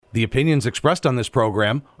The opinions expressed on this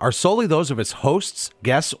program are solely those of its hosts,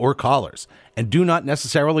 guests, or callers, and do not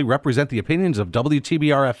necessarily represent the opinions of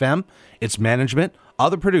WTBR FM, its management,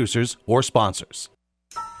 other producers, or sponsors.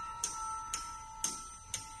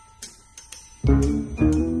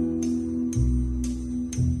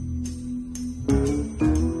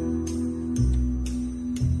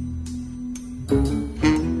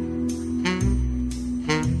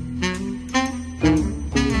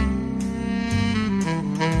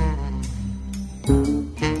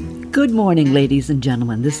 Good morning, ladies and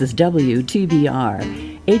gentlemen. This is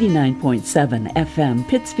WTBR 89.7 FM,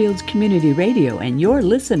 Pittsfield's Community Radio, and you're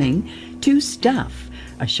listening to Stuff,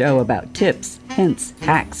 a show about tips, hints,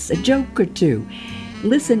 hacks, a joke or two.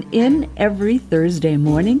 Listen in every Thursday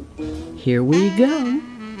morning. Here we go.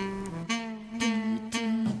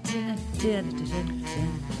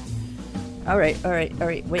 All right.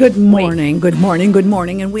 Wait, good morning,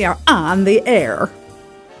 and we are on the air.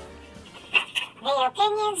 The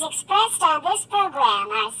opinions expressed on this program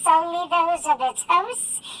are solely those of its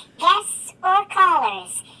hosts, guests, or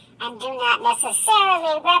callers, and do not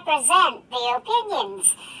necessarily represent the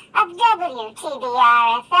opinions of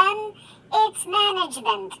WTBR-FM, its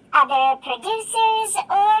management, other producers,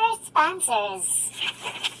 or sponsors.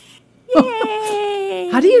 Yay!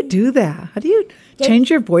 How do you do that? How do you change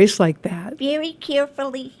your voice like that? Very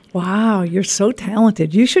carefully. Wow, you're so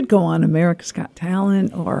talented. You should go on America's Got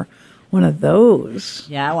Talent or one of those.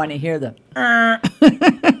 Yeah, I want to hear the...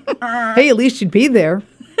 Hey, at least you'd be there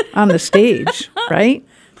on the stage, right?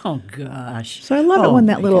 Oh, gosh. So I love it when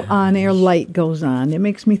that little on-air light goes on. It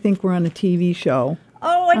makes me think we're on a TV show.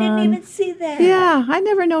 Oh, I didn't even see that. Yeah, I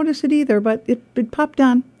never noticed it either, but it popped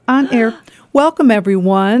on air. Welcome,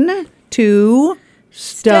 everyone, to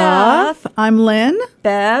Stuff. I'm Lynn.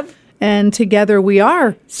 Bev. And together we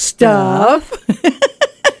are Stuff.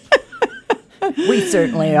 We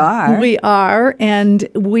certainly are. We are, and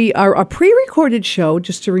we are a pre-recorded show,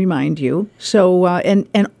 just to remind you. So,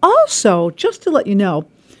 and also, just to let you know,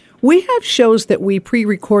 we have shows that we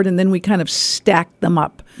pre-record and then we kind of stack them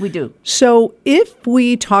up. We do. So if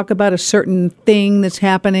we talk about a certain thing that's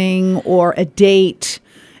happening or a date,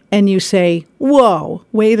 and you say, whoa,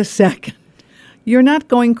 wait a second, you're not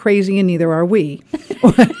going crazy, and neither are we.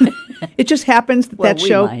 It just happens that that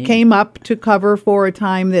show came up to cover for a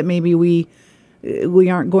time that maybe we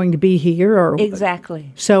aren't going to be here, or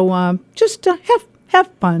exactly. So just have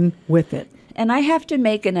fun with it. And I have to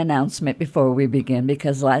make an announcement before we begin,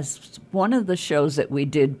 because one of the shows that we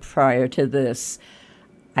did prior to this,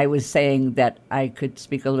 I was saying that I could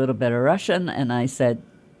speak a little bit of Russian, and I said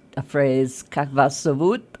a phrase "Как вас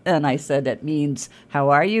зовут?" and I said it means "How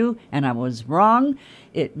are you?" and I was wrong.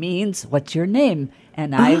 It means "What's your name?"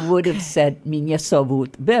 and I would have said "Меня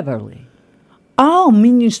зовут Beverly." Oh,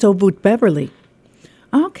 Меня зовут Beverly.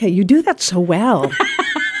 Okay, you do that so well.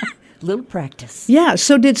 Little practice. Yeah,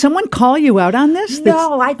 so did someone call you out on this?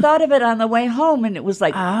 No, I thought of it on the way home, and it was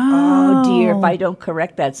like, oh dear, if I don't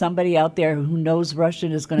correct that, somebody out there who knows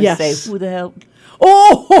Russian is going to say, who the hell?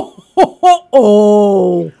 Oh.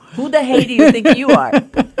 Who the hey do you think you are?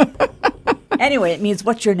 Anyway, it means,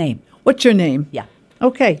 what's your name? What's your name? Yeah.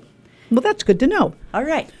 Okay. Well, that's good to know. All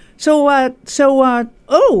right. So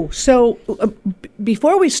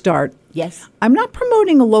before we start, yes, I'm not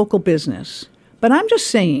promoting a local business, but I'm just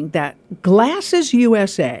saying that Glasses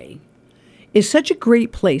USA is such a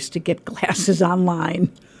great place to get glasses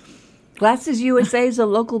online. Glasses USA is a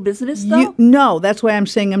local business, though? No, that's why I'm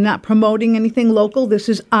saying I'm not promoting anything local. This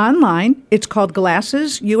is online. It's called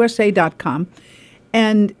GlassesUSA.com.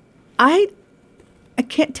 And I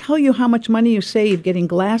can't tell you how much money you save getting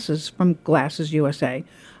glasses from Glasses USA.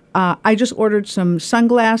 I just ordered some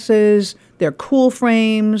sunglasses. They're cool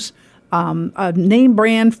frames, a name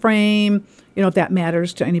brand frame. You know, if that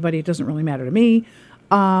matters to anybody, it doesn't really matter to me.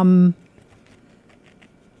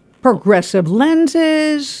 Progressive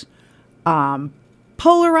lenses,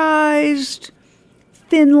 polarized,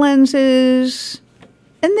 thin lenses,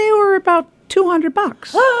 and they were about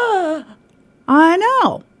 $200. I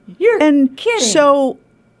know. You're kidding. So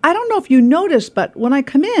I don't know if you noticed, but when I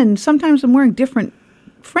come in, sometimes I'm wearing different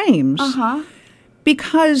frames.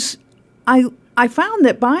 Because I found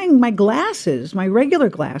that buying my glasses, my regular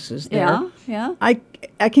glasses there, I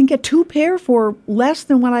can get 2 pair for less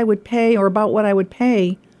than what I would pay, or about what I would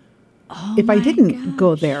pay if I didn't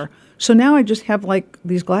go there. So now I just have like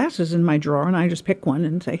these glasses in my drawer, and I just pick one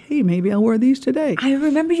and say, hey, maybe I'll wear these today. I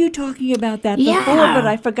remember you talking about that before, but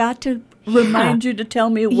I forgot to remind you to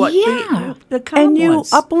tell me what the com and you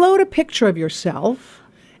was. upload a picture of yourself,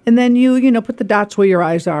 and then you put the dots where your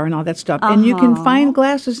eyes are and all that stuff. And you can find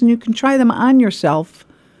glasses, and you can try them on yourself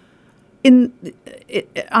on the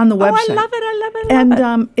website. Oh, I love it. I love it.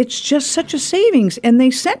 And it's just such a savings. And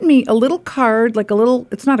they sent me a little card, like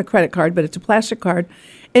it's not a credit card, but it's a plastic card.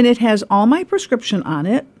 And it has all my prescription on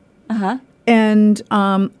it. Uh-huh. And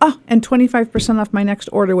 25% off my next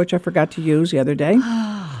order, which I forgot to use the other day.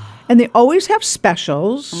 And they always have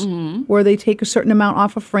specials where they take a certain amount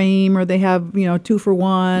off a frame, or they have 2 for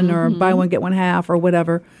 1, or buy one get one half, or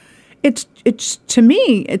whatever. It's to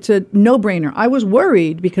me, it's a no-brainer. I was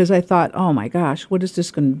worried because I thought, oh my gosh, what is this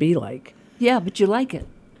going to be like? Yeah, but you like it.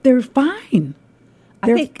 They're fine.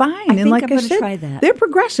 They're fine. I think and like I'm I gonna said, try that. they're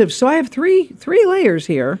progressive. So I have three layers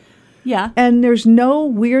here. Yeah. And there's no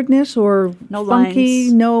weirdness or No funky.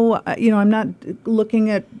 lines. No, I'm not looking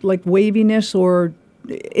at like waviness or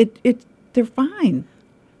they're fine.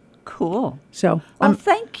 Cool. So Well,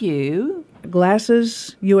 thank you.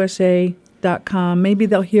 glassesusa.com. Maybe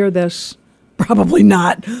they'll hear this. Probably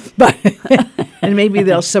not, but and maybe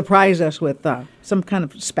they'll surprise us with some kind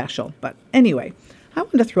of special. But anyway, I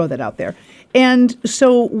wanted to throw that out there. And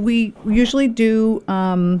so we usually do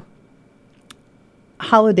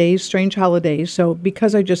holidays, strange holidays. So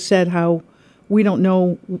because I just said how we don't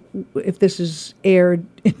know if this is aired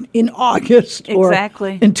in August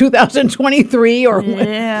Exactly. or in 2023 or when.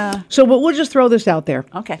 Yeah. So but we'll just throw this out there.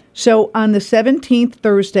 Okay. So on the 17th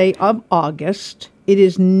Thursday of August, it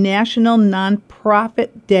is National Nonprofit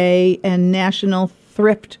Day and National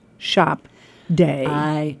Thrift Shop Day.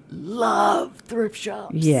 I love thrift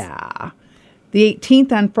shops. Yeah. The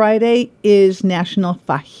 18th on Friday is National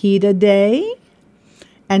Fajita Day.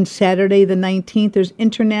 And Saturday the 19th is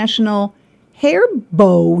International Hair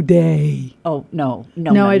Bow Day. Oh, no.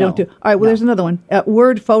 No, I don't do. All right, well, there's another one.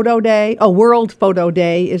 World Photo Day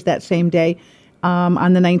is that same day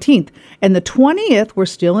on the 19th. And the 20th, we're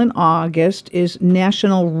still in August, is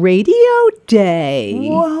National Radio Day.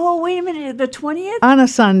 Whoa, wait a minute. The 20th? On a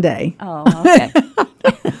Sunday. Oh, okay.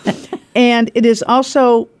 And it is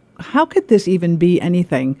also, how could this even be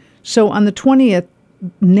anything? So on the 20th,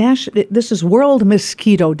 this is World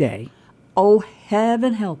Mosquito Day. Oh,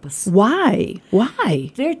 heaven help us. Why?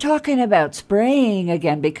 Why? They're talking about spraying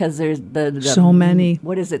again because there's the So many.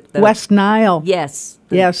 What is it? West Nile. Yes.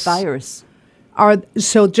 The Yes. virus.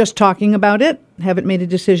 So just talking about it, haven't made a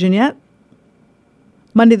decision yet.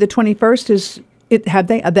 Monday the 21st is it. Have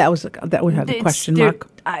they? That would have a question mark.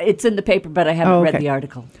 It's in the paper, but I haven't read the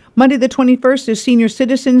article. Monday the 21st is Senior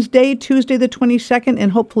Citizens Day. Tuesday the 22nd,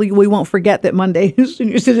 and hopefully we won't forget that Monday is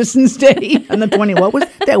Senior Citizens Day. On the 20th, what was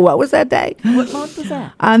that day? What was that day? What month was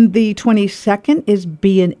that? On the 22nd is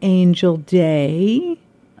Be an Angel Day,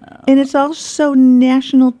 and it's also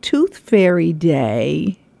National Tooth Fairy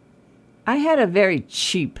Day. I had a very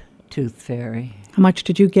cheap tooth fairy. How much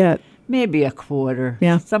did you get? Maybe a quarter.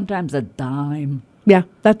 Yeah. Sometimes a dime. Yeah,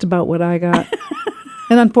 that's about what I got.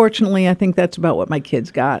 And unfortunately, I think that's about what my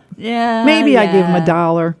kids got. Yeah. Maybe I gave them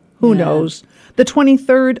 $1. Who knows? The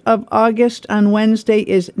 23rd of August on Wednesday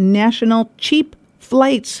is National Cheap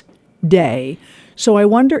Flights Day. So I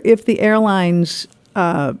wonder if the airlines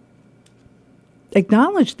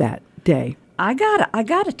acknowledge that day. I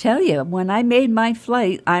gotta tell you, when I made my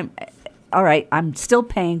flight, I'm still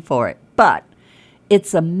paying for it, but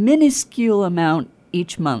it's a minuscule amount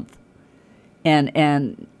each month,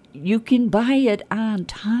 and you can buy it on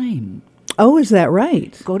time. Oh, is that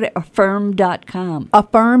right? Go to affirm.com.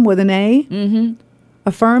 Affirm with an A? Mm-hmm.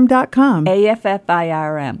 Affirm.com.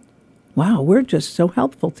 AFFIRM. Wow, we're just so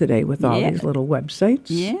helpful today with all these little websites.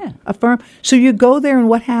 Yeah. Affirm. So you go there and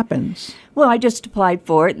what happens? Well, I just applied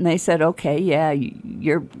for it, and they said, okay, yeah,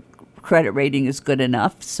 your credit rating is good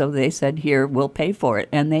enough. So they said, here, we'll pay for it.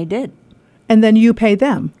 And they did. And then you pay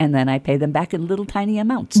them? And then I pay them back in little tiny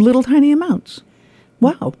amounts. Little tiny amounts.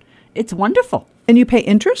 Wow. It's wonderful. And you pay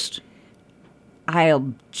interest?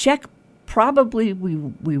 I'll check. Probably we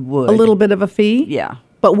would. A little bit of a fee? Yeah.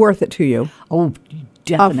 But worth it to you. Oh,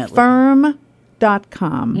 definitely.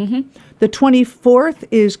 Affirm.com. Mm-hmm. The 24th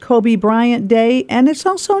is Kobe Bryant Day, and it's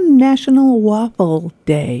also National Waffle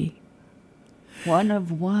Day.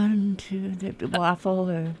 The waffle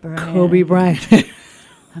or bread. Kobe Bryant.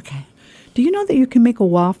 Okay. Do you know that you can make a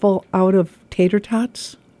waffle out of tater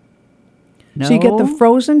tots? No. So you get the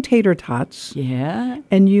frozen tater tots. Yeah.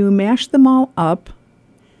 And you mash them all up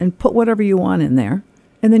and put whatever you want in there.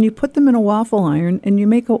 And then you put them in a waffle iron and you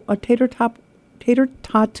make a tater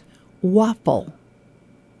tot waffle.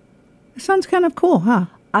 It sounds kind of cool, huh?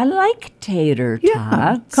 I like tater tots.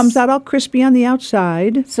 Yeah. Comes out all crispy on the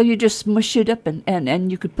outside. So you just smush it up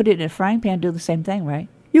and you could put it in a frying pan, do the same thing, right?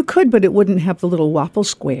 You could, but it wouldn't have the little waffle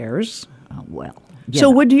squares. Oh, well. So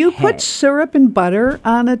would you put hey. syrup and butter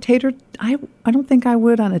on a tater? I don't think I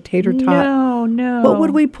would on a tater tot. No. What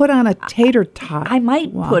would we put on a tater tot? I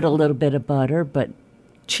might put a little bit of butter, but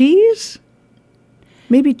cheese?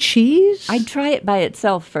 Maybe cheese? I'd try it by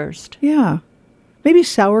itself first. Yeah. Maybe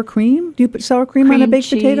sour cream? Do you put sour cream on a baked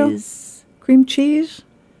potato? Cream cheese?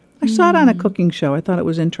 I saw it on a cooking show. I thought it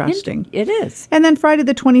was interesting. It is. And then Friday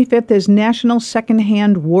the 25th is National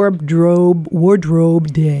Secondhand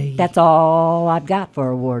Wardrobe Day. That's all I've got for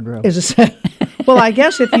a wardrobe. Well, I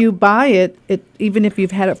guess if you buy it, even if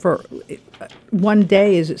you've had it for one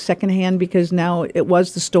day, is it secondhand because now it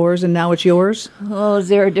was the stores and now it's yours? Oh, is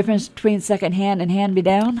there a difference between secondhand and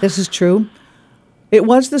hand-me-down? This is true. It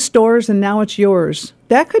was the stores and now it's yours.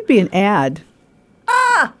 That could be an ad.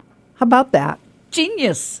 How about that?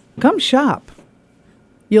 Genius. Come shop.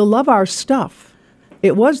 You'll love our stuff.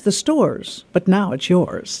 It was the stores, but now it's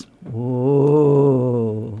yours.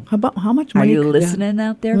 Oh. How much Are money? you listening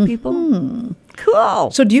out there, people?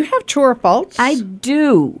 Cool. So do you have true or false? I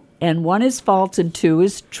do. And 1 is false and 2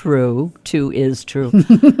 is true. 2 is true.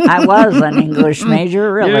 I was an English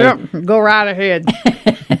major, really. Yep. Go right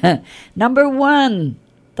ahead. Number 1,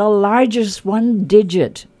 the largest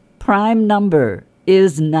one-digit prime number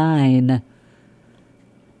is 9.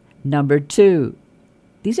 Number 2,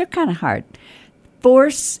 these are kind of hard.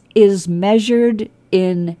 Force is measured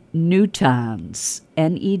in newtons,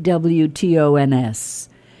 Newtons.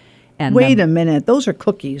 And Wait a minute, those are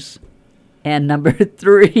cookies. And number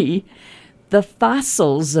 3, the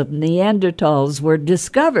fossils of Neanderthals were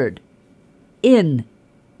discovered in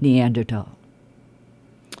Neanderthal.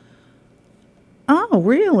 Oh,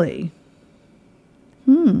 really?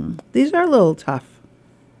 These are a little tough.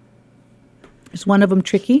 Is one of them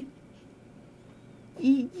tricky?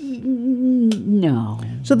 No.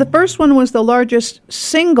 So the first one was the largest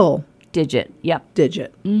single Digit, yep.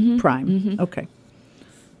 digit, prime. Okay.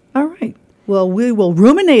 All right. Well, we will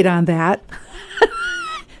ruminate on that.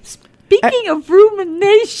 Speaking of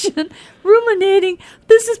ruminating,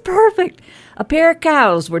 this is perfect. A pair of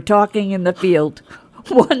cows were talking in the field.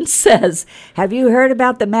 One says, "Have you heard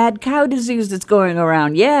about the mad cow disease that's going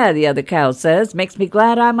around?" "Yeah," the other cow says. "Makes me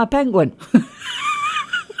glad I'm a penguin."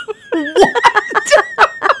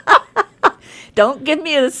 Don't give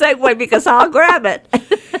me a segue because I'll grab it.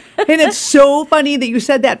 And it's so funny that you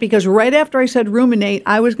said that because right after I said ruminate,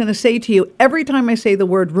 I was going to say to you, every time I say the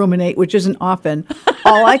word ruminate, which isn't often,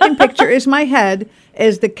 all I can picture is my head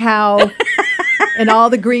as the cow and all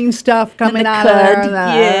the green stuff coming out of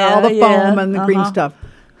there, all the foam and the green stuff.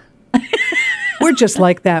 We're just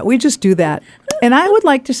like that. We just do that. And I would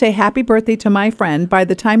like to say happy birthday to my friend. By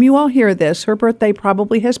the time you all hear this, her birthday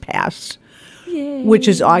probably has passed, which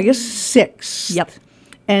is August 6th. Yep.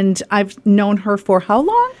 And I've known her for how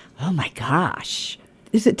long? Oh, my gosh.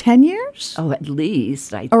 Is it 10 years? Oh, at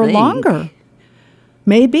least, I Or think. longer?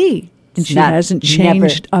 Maybe. And she hasn't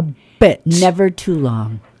changed a bit. Never too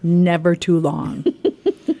long. Never too long.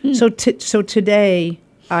 So today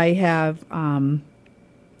I have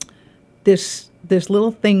this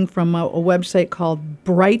little thing from a website called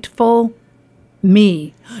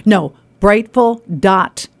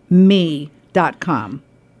brightful.me.com.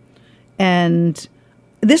 And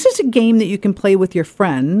this is a game that you can play with your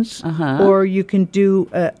friends, or you can do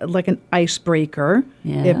like an icebreaker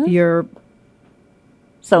if you're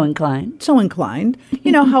so inclined.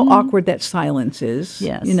 You know how awkward that silence is.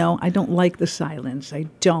 Yes. You know, I don't like the silence. I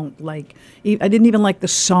didn't even like the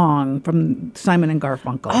song from Simon and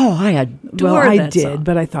Garfunkel. Oh, I adore well, I that did, song.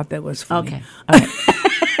 but I thought that was funny. Okay.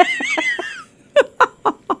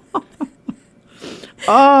 All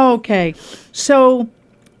right. Okay. So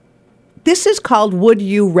this is called Would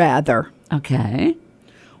You Rather. Okay.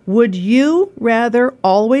 Would you rather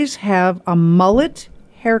always have a mullet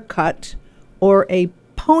haircut or a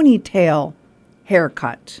ponytail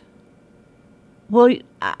haircut? Well,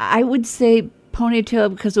 I would say ponytail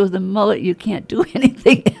because with a mullet you can't do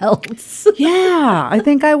anything else. Yeah, I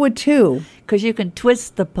think I would too. Because you can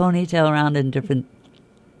twist the ponytail around in different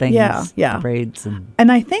things. Yeah. Braids.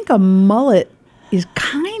 And I think a mullet is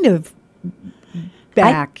kind of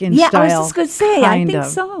back in style. Yeah, I was just going to say, I think of.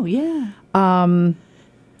 so, yeah. And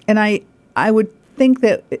I would think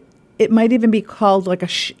that it might even be called like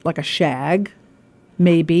a shag,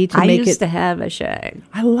 maybe to I make used to have a shag.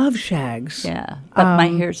 I love shags. Yeah, but my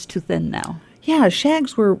hair's too thin now. Yeah,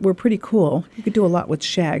 shags were pretty cool. You could do a lot with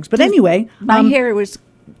shags. But anyway, My hair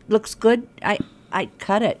looks good. I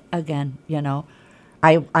cut it again, you know.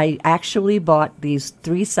 I actually bought these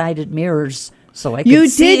 3-sided mirrors so I could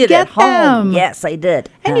see did it get at home. them. Yes, I did.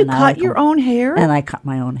 And you cut your own hair? And I cut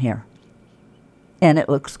my own hair. And it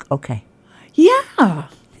looks okay. Yeah.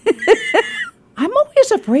 I'm always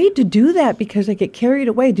afraid to do that because I get carried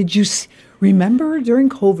away. Did you remember during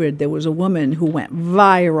COVID, there was a woman who went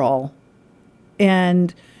viral,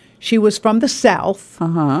 and she was from the South,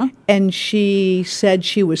 and she said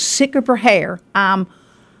she was sick of her hair. I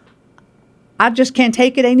just can't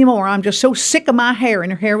take it anymore. I'm just so sick of my hair.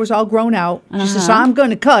 And her hair was all grown out. She says, I'm going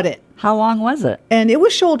to cut it. How long was it? And it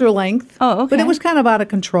was shoulder length. Oh, okay. But it was kind of out of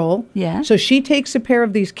control. Yeah. So she takes a pair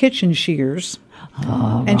of these kitchen shears.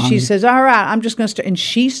 And she says, all right, I'm just going to start. And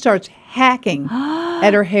she starts hacking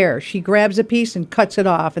at her hair. She grabs a piece and cuts it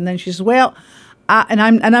off. And then she says, well, and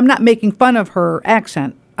I'm not making fun of her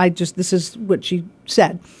accent. This is what she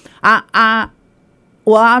said.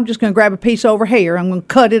 Well, I'm just going to grab a piece over here. I'm going to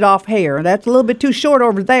cut it off here. That's a little bit too short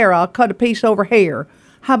over there. I'll cut a piece over here.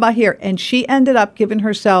 How about here? And she ended up giving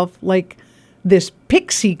herself like this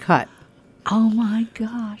pixie cut. Oh, my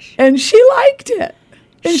gosh. And she liked it.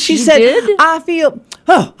 And she said, did? I feel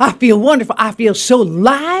wonderful. I feel so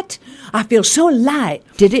light. I feel so light.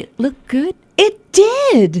 Did it look good? It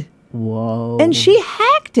did. Whoa. And she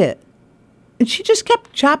hacked it. And she just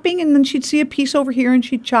kept chopping, and then she'd see a piece over here, and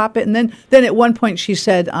she'd chop it. And then at one point she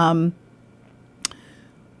said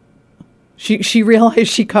she realized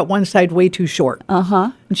she cut one side way too short.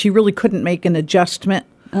 And she really couldn't make an adjustment.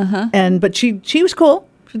 But she was cool.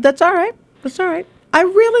 That's all right. That's all right. I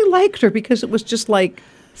really liked her because it was just like...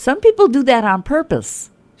 Some people do that on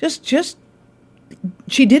purpose. Just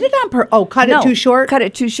she did it on purpose. Oh, it too short? Cut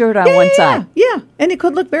it too short on one side. Yeah, and it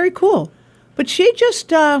could look very cool. But she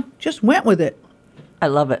just went with it. I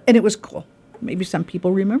love it. And it was cool. Maybe some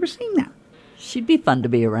people remember seeing that. She'd be fun to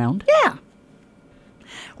be around. Yeah.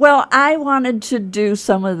 Well, I wanted to do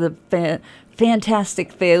some of the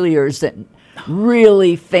fantastic failures that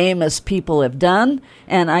really famous people have done,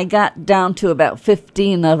 and I got down to about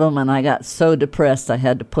 15 of them, and I got so depressed I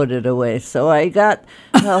had to put it away. So I got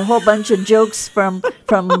a whole bunch of jokes from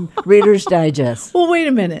Reader's Digest. Well, wait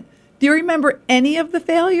a minute. Do you remember any of the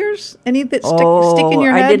failures? Any that stick in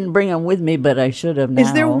your head? I didn't bring them with me, but I should have now.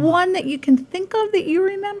 Is there one that you can think of that you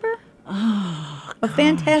remember? Oh, a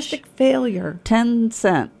fantastic failure. 10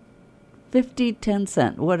 cent. 10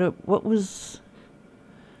 cent. What was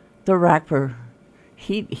the rapper?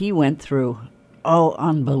 He went through,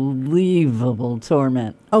 unbelievable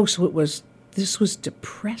torment. Oh, so this was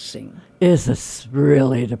depressing. This is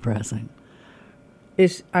really depressing.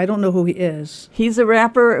 I don't know who he is. He's a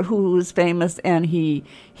rapper who was famous, and he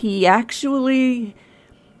actually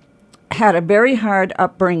had a very hard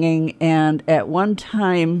upbringing, and at one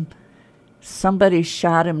time somebody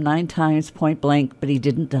shot him 9 times point blank, but he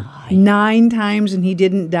didn't die. 9 times and he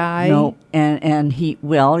didn't die? No, and he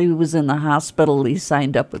was in the hospital. He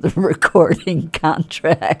signed up with a recording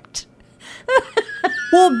contract.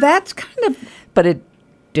 Well, that's kind of... But it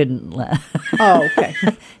didn't last. Oh, okay.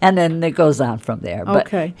 And then it goes on from there.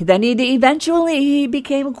 Okay. But then he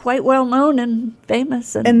became quite well known and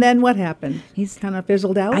famous. And then what happened? He's kind of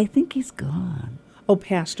fizzled out? I think he's gone. Oh,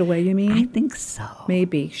 passed away, you mean? I think so.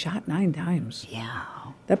 Maybe. Shot 9 times. Yeah.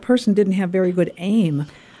 That person didn't have very good aim.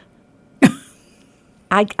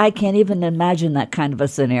 I can't even imagine that kind of a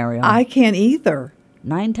scenario. I can't either.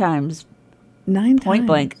 9 times. 9 times. Point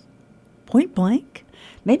blank. Point blank?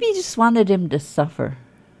 Maybe he just wanted him to suffer.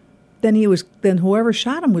 Then whoever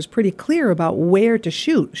shot him was pretty clear about where to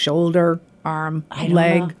shoot. Shoulder, arm,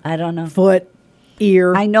 leg. I don't know. Foot,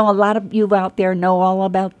 ear. I know a lot of you out there know all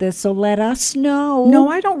about this, so let us know. No,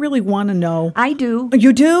 I don't really want to know. I do.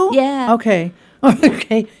 You do? Yeah. Okay.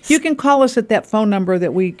 Okay. You can call us at that phone number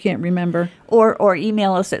that we can't remember. Or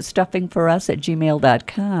email us at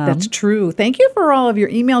stuffingforus@gmail.com. That's true. Thank you for all of your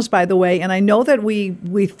emails, by the way. And I know that we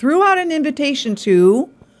threw out an invitation to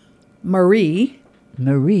Marie.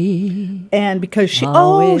 And because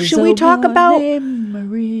should we talk about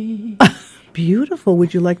Marie? Beautiful.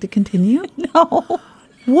 Would you like to continue? No.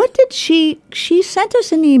 What did she sent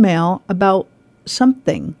us an email about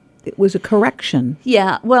something. It was a correction.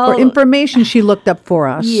 Yeah, well, or information she looked up for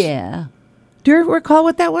us. Yeah. Do you recall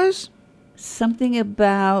what that was? Something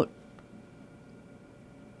about.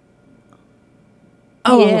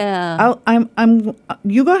 Oh, yeah.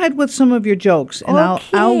 You go ahead with some of your jokes, and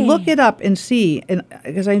okay. I'll look it up and see, and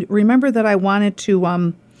because I remember that I wanted to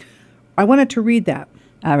read that.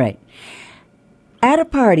 All right. At a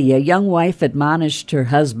party, a young wife admonished her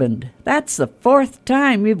husband, "That's the 4th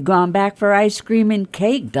time you've gone back for ice cream and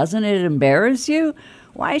cake. Doesn't it embarrass you?"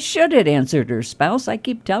 "Why should it?" answered her spouse. "I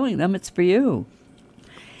keep telling them it's for you."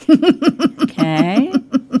 Okay.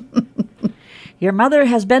 "Your mother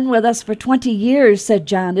has been with us for 20 years, said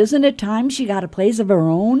John. "Isn't it time she got a place of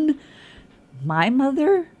her own?" "My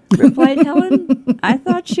mother?" replied Helen. "I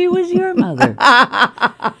thought she was your mother."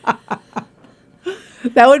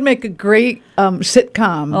 That would make a great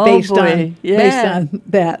sitcom Oh, based boy. Yeah. on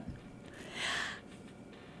that.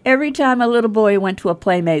 Every time a little boy went to a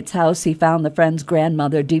playmate's house, he found the friend's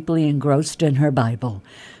grandmother deeply engrossed in her Bible.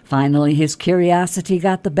 Finally, his curiosity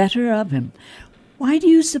got the better of him. "Why do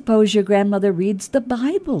you suppose your grandmother reads the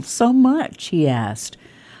Bible so much?" he asked.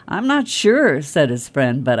 "I'm not sure," said his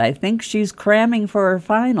friend, "but I think she's cramming for her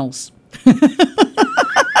finals."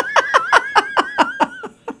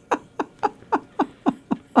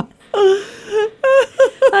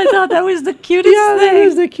 I thought that was the cutest Yeah, thing. that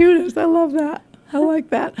is the cutest. I love that. I like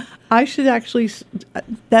that. I should actually,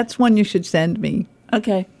 that's one you should send me.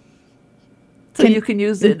 Okay. So you can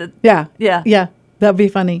use it. Yeah. Yeah. Yeah. That'd be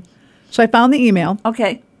funny. So I found the email.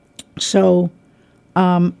 Okay. So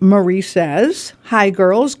Marie says, "Hi,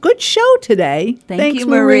 girls. Good show today." Thank you,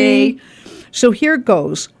 Marie. So here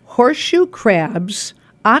goes. Horseshoe crabs,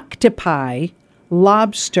 octopi,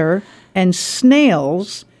 lobster, and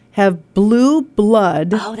snails have blue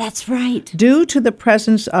blood Oh, that's right. due to the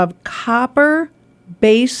presence of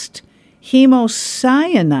copper-based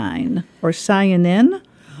hemocyanin or cyanin.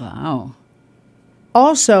 Wow.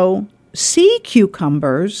 Also, sea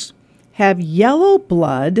cucumbers have yellow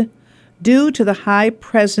blood due to the high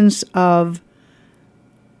presence of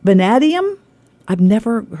vanadium. I've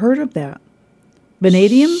never heard of that.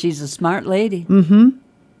 Vanadium? She's a smart lady.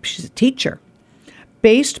 She's a teacher.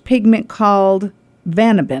 Based pigment called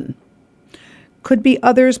vanabin. Could be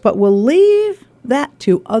others, but we'll leave that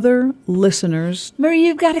to other listeners. Marie,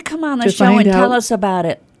 you've got to come on the To show and find tell out. us about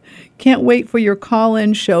it. Can't wait for your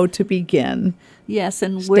call-in show to begin. Yes,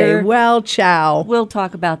 and Stay well, ciao. we'll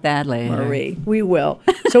talk about that later. Marie, we will.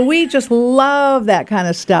 So we just love that kind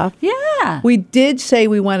of stuff. Yeah. We did say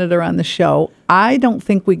we wanted her on the show. I don't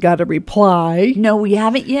think we got a reply. No, we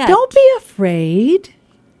haven't yet. Don't be afraid.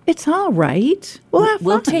 It's all right. We'll have fun.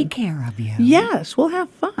 We'll take care of you. Yes, we'll have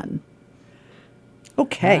fun.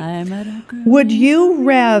 Okay. I'm at a girl. Would you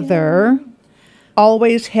rather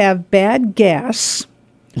always have bad gas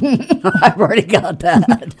I've already got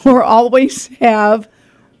that. or always have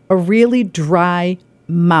a really dry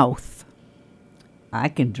mouth? I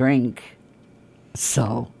can drink,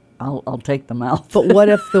 so I'll take the mouth. But what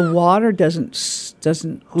if the water doesn't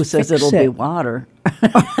Who says fix it'll it? be water?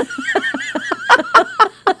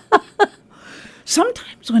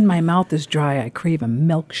 Sometimes when my mouth is dry, I crave a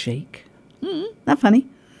milkshake. Not funny.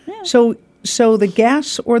 Yeah. So the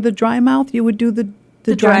gas or the dry mouth, you would do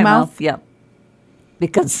the dry mouth? Yep.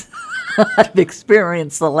 Because I've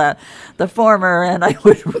experienced the former, and I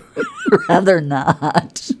would rather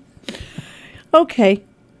not. Okay.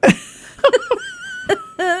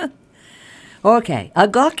 Okay, a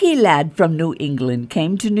gawky lad from New England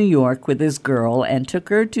came to New York with his girl and took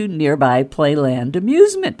her to nearby Playland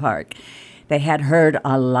amusement park. They had heard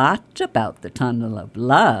a lot about the Tunnel of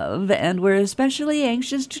Love and were especially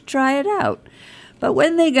anxious to try it out. But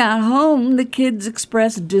when they got home, the kids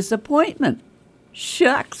expressed disappointment.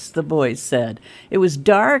 "Shucks," the boys said. "It was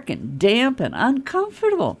dark and damp and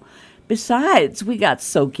uncomfortable. Besides, we got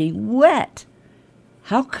soaking wet."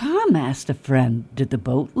 "How come?" asked a friend. "Did the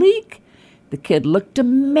boat leak?" The kid looked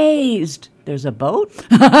amazed. "There's a boat?"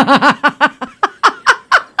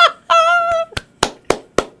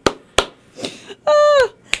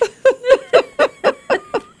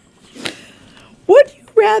 Would you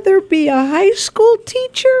rather be a high school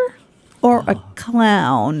teacher or a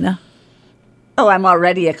clown? Oh, I'm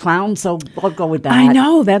already a clown, so I'll go with that. I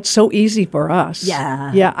know, that's so easy for us.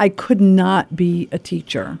 Yeah. Yeah, I could not be a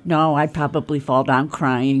teacher. No, I'd probably fall down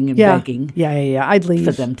crying and Yeah. begging Yeah. I'd leave.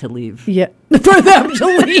 for them to leave. Yeah. For them to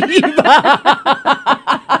leave.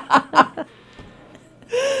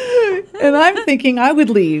 And I'm thinking I would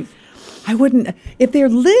leave. I wouldn't. If they're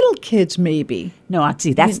little kids, maybe. No,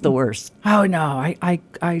 see, that's the worst. Oh, no. I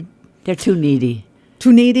They're too needy.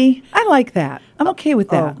 too needy? I like that. I'm okay with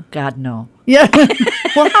that. Oh, God, no. Yeah.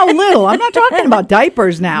 Well, how little? I'm not talking about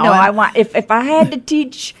diapers now. No, I want. If I had to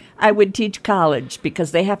teach, I would teach college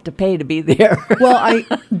because they have to pay to be there. Well,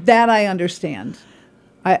 I understand.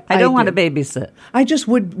 I don't want to do. babysit. I just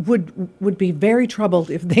would be very troubled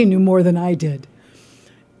if they knew more than I did,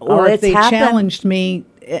 Oh, or if it's they happened. challenged me.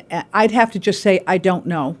 I'd have to just say I don't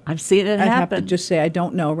know. I've seen it I'd have happen. to just say I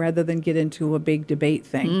don't know rather than get into a big debate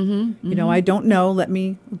thing. Mm-hmm, You know, I don't know. Let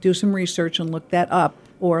me do some research and look that up,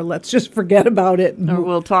 or let's just forget about it and, or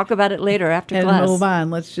we'll talk about it later after and class. move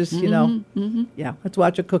on. Let's just, yeah, let's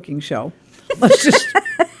watch a cooking show. Let's just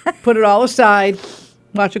put it all aside,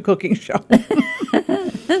 watch a cooking show.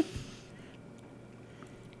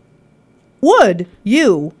 Would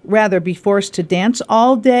you rather be forced to dance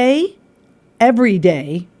all day, every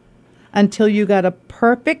day, until you got a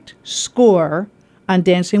perfect score on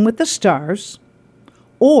Dancing with the Stars,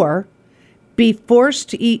 or be forced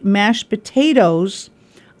to eat mashed potatoes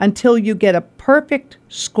until you get a perfect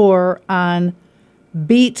score on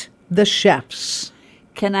Beat the Chefs?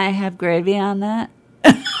 Can I have gravy on that?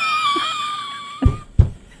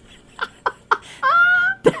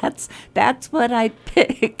 That's what I'd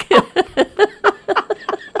pick.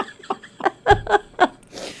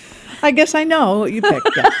 I guess I know what you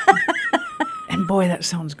picked. Yeah. And boy, that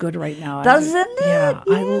sounds good right now. Doesn't it? Yeah.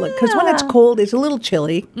 Because when it's cold, it's a little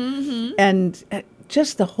chilly. Mm-hmm. And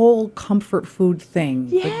just the whole comfort food thing.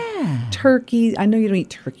 Yeah. Turkey. I know you don't eat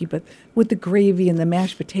turkey, but with the gravy and the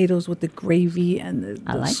mashed potatoes with the gravy and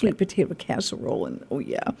the like sweet it. potato casserole. And oh,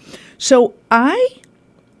 yeah. So I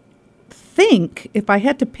think if I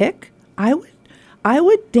had to pick, I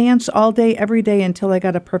would dance all day, every day until I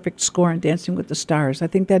got a perfect score on Dancing with the Stars. I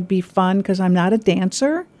think that'd be fun because I'm not a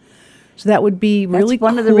dancer. So that would be really That's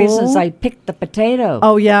one of the cool. reasons I picked the potato.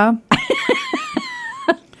 Oh, yeah?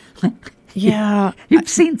 Yeah. You've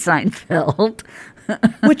seen Seinfeld.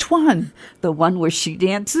 Which one? The one where she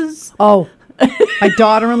dances? Oh, my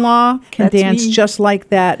daughter-in-law can That's dance me. just like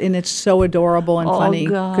that, and it's so adorable and Oh, funny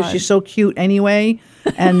because God. she's so cute anyway.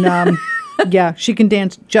 And, yeah, she can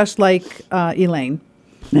dance just like Elaine.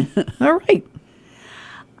 All right.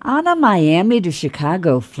 On a Miami to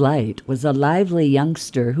Chicago flight was a lively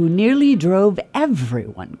youngster who nearly drove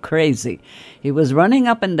everyone crazy. He was running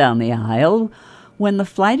up and down the aisle. When the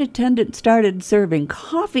flight attendant started serving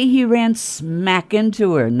coffee, he ran smack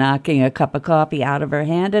into her, knocking a cup of coffee out of her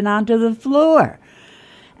hand and onto the floor.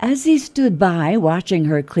 As he stood by, watching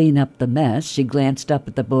her clean up the mess, she glanced up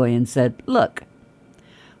at the boy and said, "Look,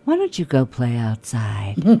 why don't you go play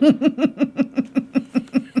outside?"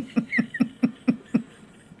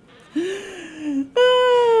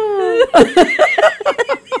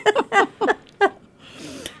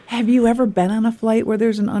 Have you ever been on a flight where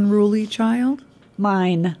there's an unruly child?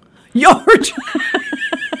 Mine. Your child.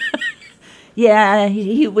 Yeah,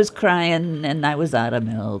 he was crying, and I was out of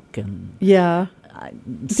milk, and Yeah.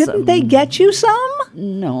 Didn't they get you some?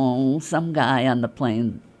 No, some guy on the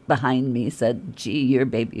plane behind me said, "Gee, your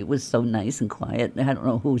baby was so nice and quiet." I don't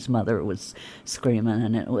know whose mother was screaming,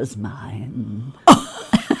 and it was mine.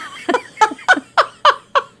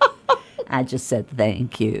 I just said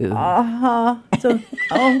thank you. So,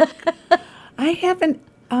 I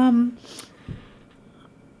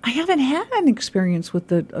haven't had an experience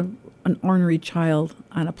with an ornery child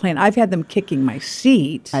on a plane. I've had them kicking my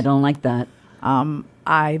seat. I don't like that.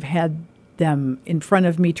 I've had them in front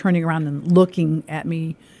of me, turning around and looking at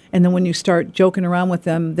me. And then when you start joking around with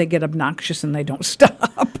them, they get obnoxious and they don't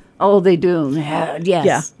stop. Oh, they do.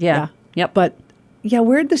 Yes. Yeah. Yep. But yeah,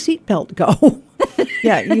 where'd the seatbelt go?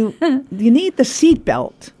 Yeah, you need the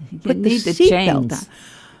seatbelt. You need the seatbelt chains. on.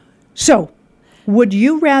 So, would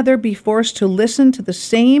you rather be forced to listen to the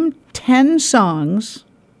same 10 songs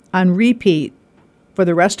on repeat for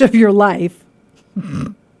the rest of your life,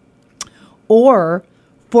 or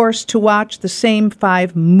forced to watch the same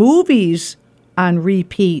 5 movies on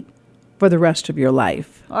repeat for the rest of your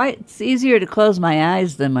life? It's easier to close my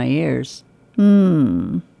eyes than my ears.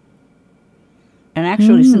 And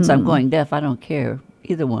actually, since I'm going deaf, I don't care.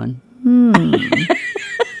 Either one. You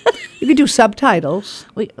could do subtitles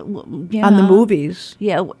on the movies.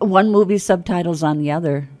 Yeah, one movie subtitles on the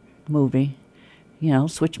other movie.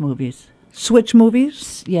 Switch movies. Switch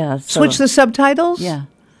movies? Yeah. Switch the subtitles? Yeah.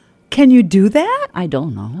 Can you do that? I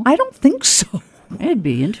don't know. I don't think so. It'd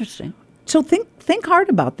be interesting. So think hard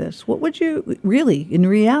about this. What would you really, in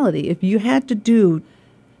reality, if you had to do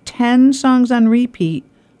 10 songs on repeat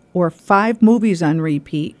or 5 movies on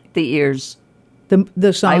repeat? The ears.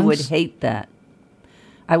 The songs? I would hate that.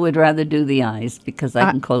 I would rather do the eyes because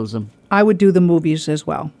I can close them. I would do the movies as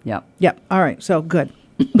well. Yep. Yep. All right. So good.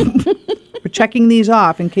 We're checking these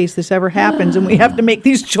off in case this ever happens and we have to make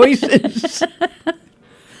these choices.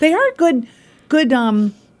 They are good.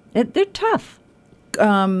 They're tough.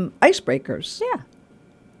 Icebreakers. Yeah.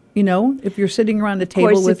 If you're sitting around a Of table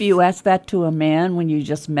course, with if you asked that to a man when you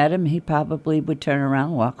just met him, he probably would turn around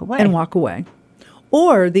and walk away. and walk away.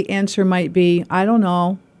 Or the answer might be, I don't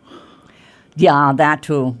know. Yeah, that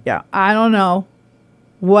too. Yeah, I don't know.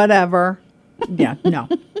 Whatever. Yeah, no.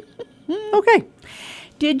 Okay.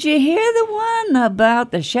 Did you hear the one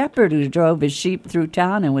about the shepherd who drove his sheep through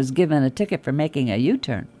town and was given a ticket for making a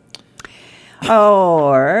U-turn?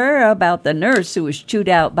 Or about the nurse who was chewed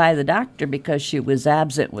out by the doctor because she was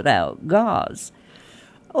absent without gauze?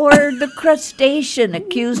 Or the crustacean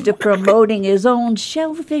accused of promoting his own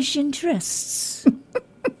shellfish interests?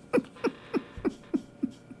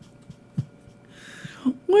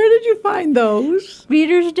 Where did you find those?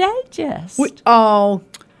 Reader's Digest. Oh,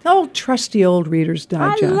 trusty old Reader's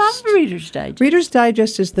Digest. I love Reader's Digest. Reader's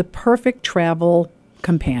Digest is the perfect travel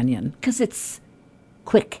companion. Because it's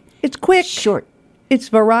quick. It's quick. Short. It's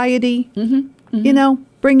variety. You know,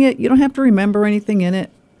 bring it. You don't have to remember anything in it.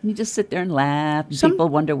 You just sit there and laugh. And people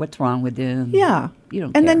wonder what's wrong with you. Yeah. You don't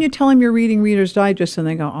And care. then you tell them you're reading Reader's Digest and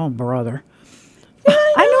they go, oh, brother.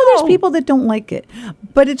 I know there's people that don't like it,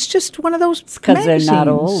 but it's just one of those because they're not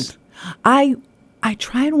magazines. old. I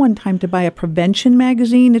tried one time to buy a prevention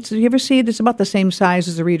magazine. You ever see it? It's about the same size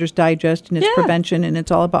as the Reader's Digest, and it's prevention, and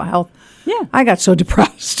it's all about health. Yeah. I got so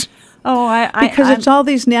depressed. Oh, because it's all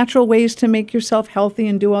these natural ways to make yourself healthy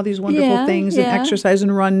and do all these wonderful things and exercise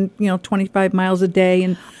and run, 25 miles a day.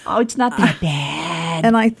 And it's not that bad.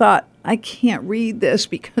 And I thought, I can't read this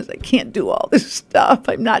because I can't do all this stuff.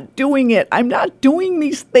 I'm not doing it. I'm not doing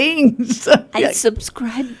these things. I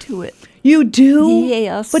subscribe to it. You do?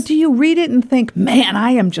 Yes. But do you read it and think, man, I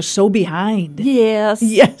am just so behind? Yes.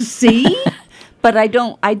 Yes, see? But I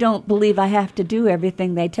don't believe I have to do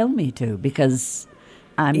everything they tell me to because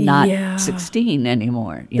I'm not 16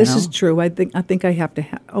 anymore. This is true. I think I have to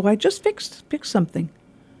I just fixed something.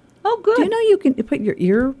 Oh, good. Do you know you can put your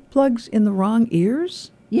earplugs in the wrong ears?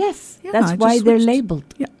 Yes. Yeah, that's I why just they're switched. labeled.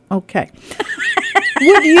 Yeah. Okay.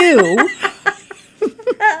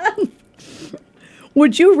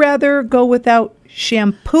 Would you rather go without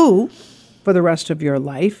shampoo for the rest of your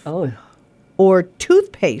life or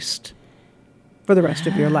toothpaste for the rest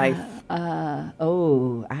of your life?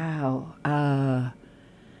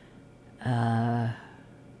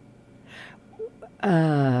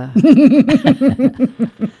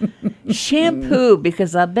 Shampoo,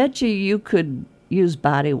 because I bet you could use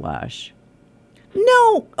body wash.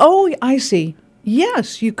 No. Oh, I see.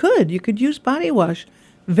 Yes, you could. You could use body wash.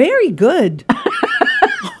 Very good.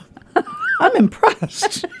 I'm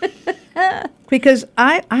impressed. Because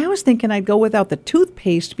I was thinking I'd go without the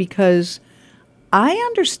toothpaste because I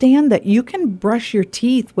understand that you can brush your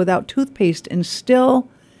teeth without toothpaste and still,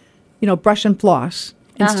 brush and floss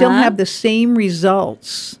and still have the same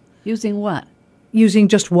results. Using what? Using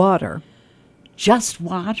just water. Just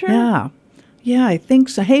water? Yeah. Yeah, I think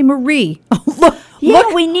so. Hey, Marie. Look,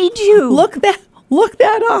 we need you. Look that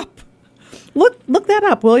up. Look that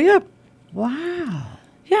up, will you? Wow.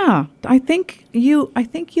 Yeah, I think you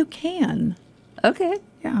can. Okay.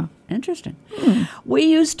 Yeah. Interesting. We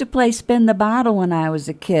used to play spin the bottle when I was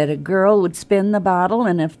a kid. A girl would spin the bottle,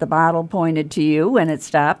 and if the bottle pointed to you when it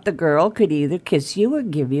stopped, the girl could either kiss you or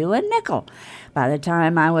give you a nickel. By the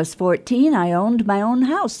time I was 14, I owned my own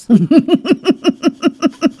house.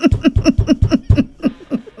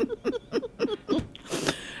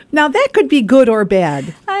 Now, that could be good or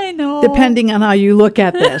bad. I know. Depending on how you look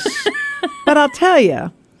at this. But I'll tell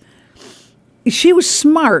you, she was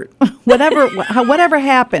smart. Whatever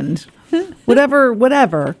happened, whatever.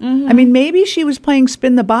 Mm-hmm. I mean, maybe she was playing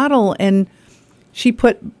spin the bottle and she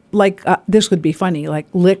put, this would be funny,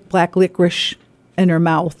 black licorice in her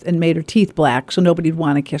mouth and made her teeth black so nobody'd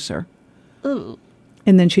want to kiss her. Ooh.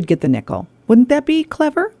 And then she'd get the nickel. Wouldn't that be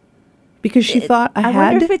clever? Because she thought ahead.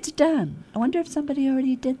 I wonder if it's done. I wonder if somebody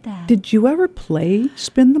already did that. Did you ever play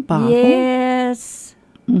spin the bottle? Yes.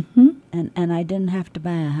 Mm-hmm. And I didn't have to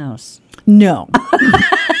buy a house. No.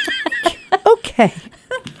 Okay.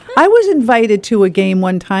 I was invited to a game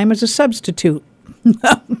one time as a substitute.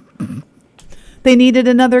 They needed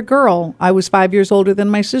another girl. I was 5 years older than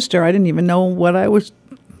my sister. I didn't even know what I was.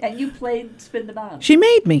 And you played spin the bottle. She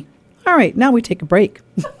made me. All right, now we take a break.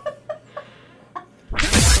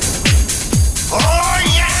 Oh,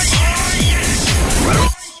 yes!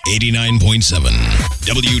 89.7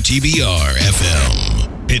 WTBR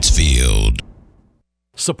FM, Pittsfield.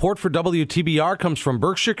 Support for WTBR comes from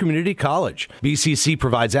Berkshire Community College. BCC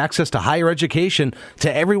provides access to higher education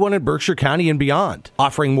to everyone in Berkshire County and beyond,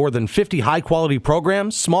 offering more than 50 high-quality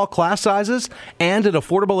programs, small class sizes, and an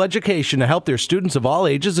affordable education to help their students of all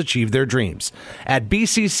ages achieve their dreams. At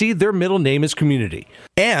BCC, their middle name is community.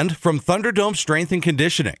 And from Thunderdome Strength and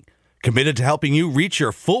Conditioning, committed to helping you reach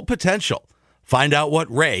your full potential. Find out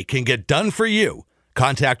what Ray can get done for you.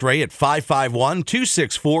 Contact Ray at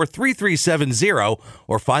 551-264-3370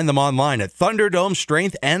 or find them online at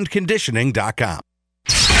ThunderdomeStrengthAndConditioning.com.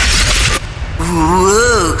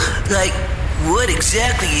 Whoa, what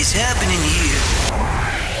exactly is happening here?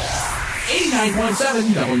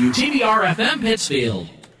 89.7 WTBR FM Pittsfield.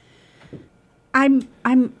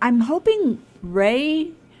 I'm hoping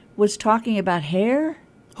Ray was talking about hair.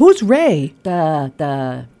 Who's Ray?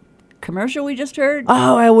 The commercial we just heard.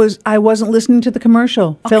 Oh, I wasn't listening to the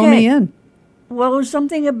commercial. Fill me in. Well, there's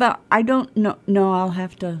something about, I don't know. No, I'll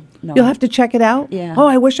have to. No. You'll have to check it out? Yeah. Oh,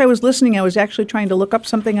 I wish I was listening. I was actually trying to look up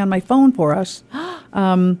something on my phone for us.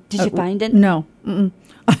 Did you find it? No. Mm-mm.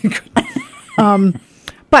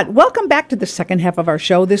 But welcome back to the second half of our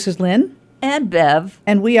show. This is Lynn. And Bev.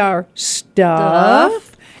 And we are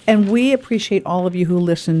Stuff. And we appreciate all of you who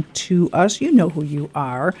listen to us. You know who you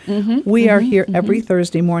are. We are here every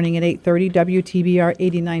Thursday morning at 8:30, WTBR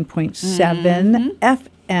 89.7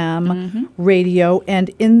 FM radio. And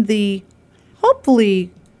in the hopefully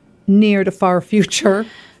near to far future,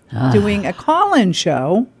 doing a call-in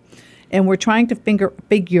show. And we're trying to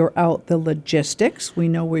figure out the logistics. We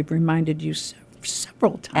know we've reminded you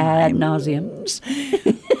several times. Ad nauseum.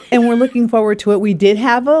 And we're looking forward to it. We did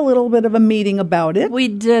have a little bit of a meeting about it. We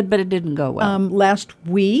did, but it didn't go well. Last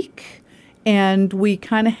week. And we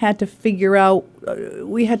kind of had to figure out,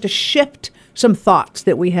 we had to shift some thoughts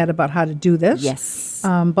that we had about how to do this. Yes.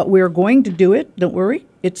 But we're going to do it. Don't worry.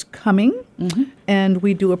 It's coming. And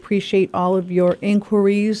we do appreciate all of your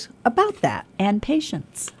inquiries about that. And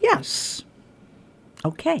patience. Yes.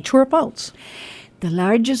 Okay. True or false? The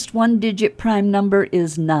largest one-digit prime number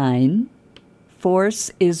is 9.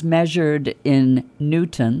 Force is measured in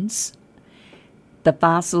newtons. The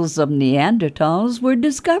fossils of Neanderthals were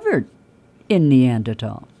discovered in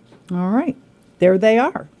Neanderthal. All right. There they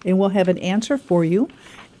are. And we'll have an answer for you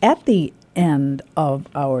at the end of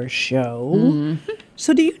our show.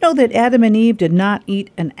 So do you know that Adam and Eve did not eat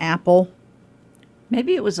an apple?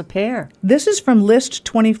 Maybe it was a pear. This is from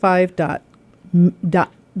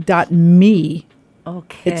list25.me.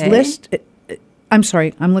 Okay. It's I'm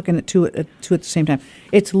sorry, I'm looking at two at the same time.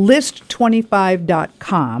 It's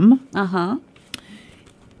list25.com. Uh-huh.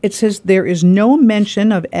 It says there is no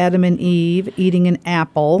mention of Adam and Eve eating an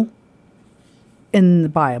apple in the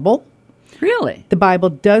Bible. Really? The Bible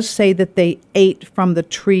does say that they ate from the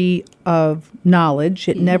tree of knowledge.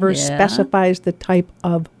 It never specifies the type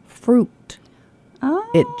of fruit. Oh,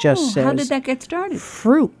 it just says how did that get started?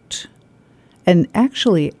 Fruit. And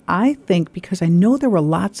actually, I think because I know there were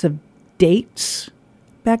lots of dates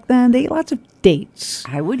back then. They ate lots of dates.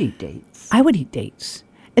 I would eat dates. I would eat dates.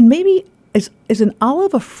 And maybe is an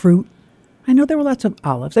olive a fruit? I know there were lots of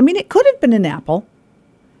olives. I mean, it could have been an apple.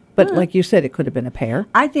 But like you said, it could have been a pear.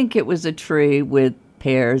 I think it was a tree with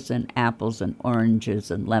pears and apples and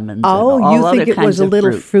oranges and lemons. Oh, and all you think other it was a kinds of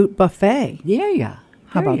little fruit buffet? Yeah.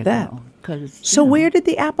 How There about you that? go. 'Cause, So you know, where did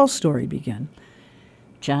the apple story begin?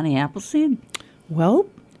 Johnny Appleseed? Well,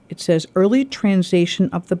 it says early translation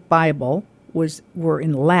of the Bible were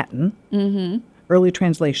in Latin. Early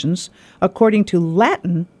translations. According to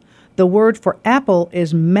Latin, the word for apple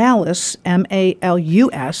is malus,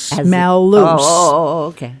 M-A-L-U-S, malus. Oh,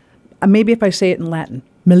 okay. Maybe if I say it in Latin,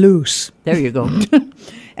 malus. There you go.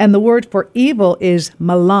 And the word for evil is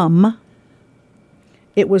malum.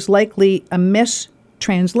 It was likely a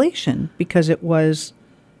mistranslation because it was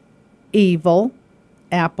evil,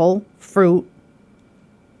 apple, fruit.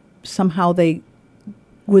 Somehow they,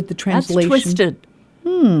 with the translation. That's twisted.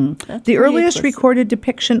 That's The really earliest twisted. recorded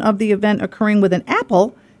depiction of the event occurring with an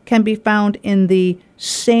apple can be found in the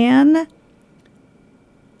San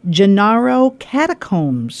Gennaro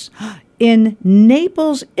catacombs in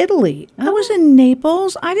Naples, Italy. I was in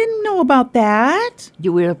Naples. I didn't know about that.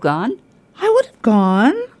 You would have gone? I would have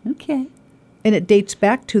gone. Okay. And it dates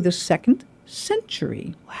back to the 2nd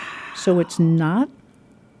century. Wow. So it's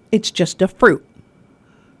just a fruit.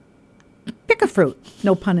 Pick a fruit.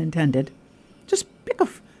 No pun intended. Just pick a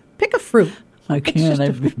fruit. I can't.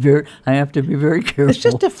 I have to be very careful. It's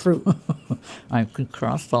just a fruit. I could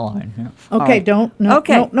cross the line here. Okay, don't. No,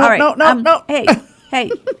 Okay. no, no, all right. no, no, no. Hey.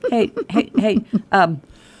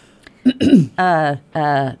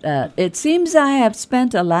 It seems I have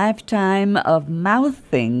spent a lifetime of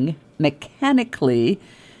mouthing mechanically.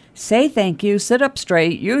 Say thank you, sit up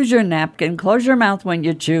straight, use your napkin, close your mouth when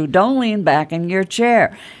you chew, don't lean back in your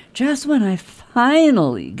chair. Just when I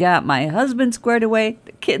finally got my husband squared away,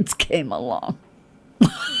 the kids came along.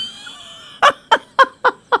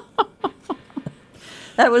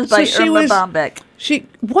 That was by Irma Bombeck.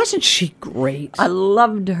 Wasn't she great? I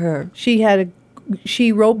loved her.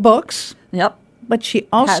 She wrote books. Yep. But she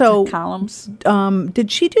also had columns.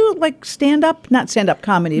 Did she do like not stand up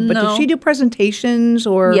comedy, but No. did she do presentations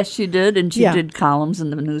or? Yes, she did, and she Yeah. did columns in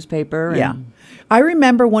the newspaper. Yeah. And I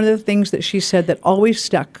remember one of the things that she said that always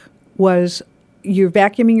stuck was you're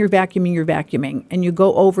vacuuming, and you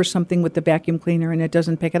go over something with the vacuum cleaner and it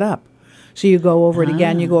doesn't pick it up. So you go over it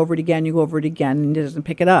again, you go over it again, you go over it again, and it doesn't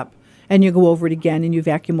pick it up. And you go over it again, and you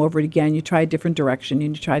vacuum over it again. You try a different direction,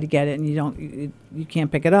 and you try to get it, and you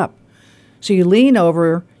can't pick it up. So you lean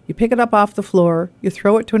over, You pick it up off the floor, you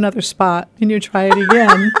throw it to another spot, and you try it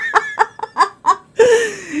again.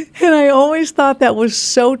 And I always thought that was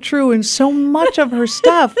so true. And so much of her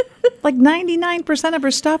stuff, like 99% of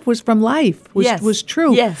her stuff was from life, was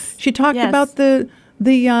true. Yes. She talked Yes. about the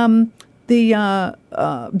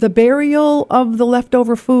burial of the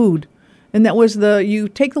leftover food. And that was you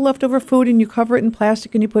take the leftover food and you cover it in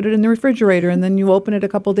plastic and you put it in the refrigerator. And then you open it a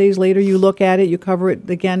couple days later, you look at it, you cover it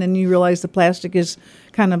again, and you realize the plastic is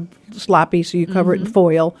kind of sloppy, so you cover it in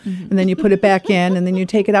foil. And then you put it back in, and then you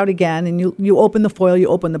take it out again, and you open the foil, you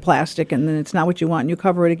open the plastic, and then it's not what you want, and you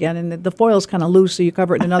cover it again. And the foil's kind of loose, so you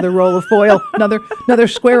cover it in another roll of foil, another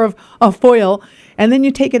square of foil. And then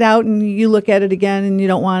you take it out and you look at it again, and you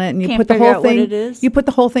don't want it, and you Can't put the figure whole out what thing. it is. You put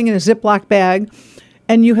the whole thing in a Ziploc bag.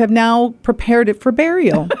 And you have now prepared it for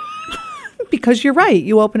burial. Because you're right.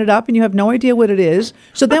 You open it up and you have no idea what it is.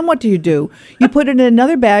 So then what do? You put it in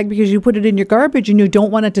another bag because you put it in your garbage and you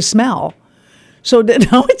don't want it to smell. So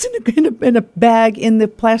now it's in a bag in the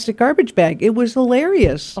plastic garbage bag. It was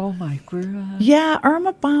hilarious. Oh, my God. Yeah,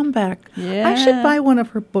 Irma Bombeck. Yeah. I should buy one of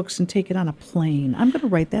her books and take it on a plane. I'm going to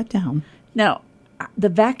write that down. Now, the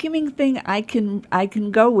vacuuming thing I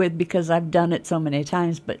can go with because I've done it so many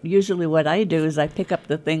times, but usually what I do is I pick up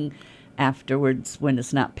the thing afterwards when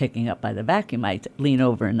it's not picking up by the vacuum. I lean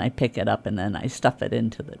over and I pick it up and then I stuff it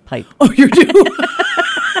into the pipe. Oh, you do?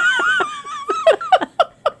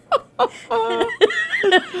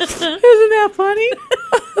 Isn't that funny?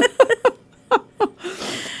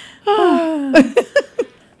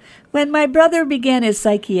 When my brother began his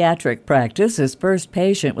psychiatric practice, his first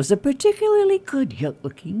patient was a particularly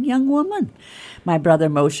good-looking young woman. My brother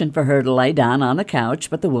motioned for her to lie down on the couch,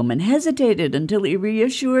 but the woman hesitated until he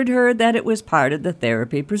reassured her that it was part of the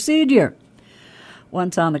therapy procedure.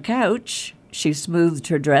 Once on the couch, she smoothed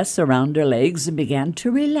her dress around her legs and began to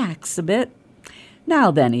relax a bit.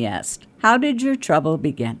 "Now then," he asked, "how did your trouble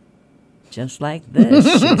begin?" "Just like this,"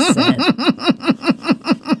 she said.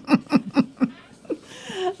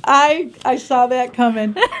 I saw that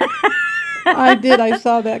coming. I did. I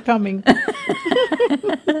saw that coming.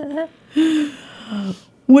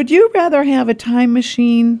 Would you rather have a time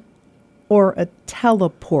machine or a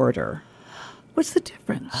teleporter? What's the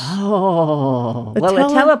difference? Oh, well, a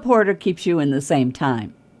teleporter keeps you in the same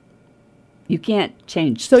time. You can't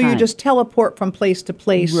change So time. you just teleport from place to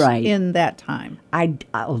place Right. in that time.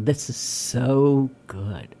 Oh, this is so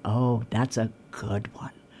good. Oh, that's a good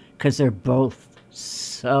one. Because they're both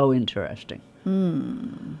so interesting.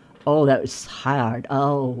 Oh, that was hard.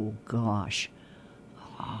 Oh, gosh.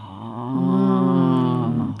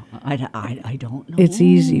 Oh, I don't know. It's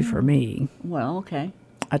easy for me. Well, okay.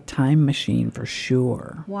 A time machine for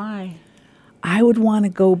sure. Why? I would want to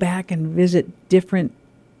go back and visit different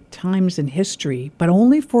times in history, but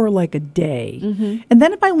only for like a day. And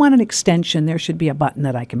then if I want an extension, there should be a button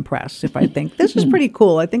that I can press. If I think this is pretty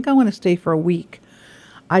cool, I think I want to stay for a week.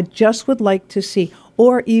 I just would like to see,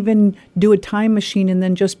 or even do a time machine and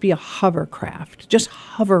then just be a hovercraft. Just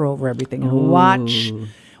hover over everything and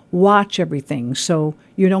watch everything, so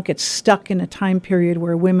you don't get stuck in a time period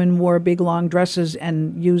where women wore big long dresses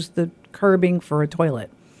and used the curbing for a toilet.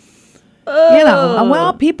 You know,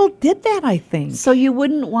 well, people did that, I think. So you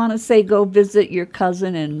wouldn't want to say go visit your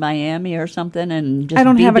cousin in Miami or something and just I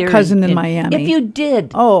don't be have a there cousin in Miami. If you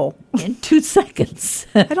did, Oh, in 2 seconds.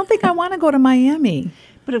 I don't think I want to go to Miami.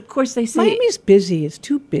 But of course they say, Miami's busy. It's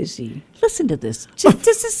too busy. listen to this.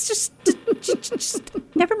 Just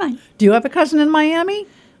never mind. Do you have a cousin in Miami?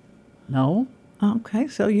 No. Okay,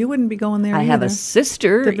 so you wouldn't be going there I have a either.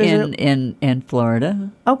 sister To visit- in Florida.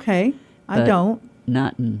 Okay, I but don't.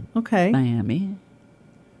 Not in Okay. Miami.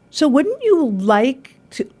 So wouldn't you like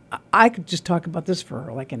to, I could just talk about this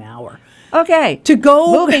for like an hour. Okay. To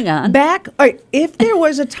go Moving on. back, all right, if there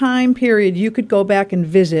was a time period you could go back and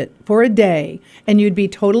visit for a day and you'd be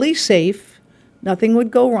totally safe, nothing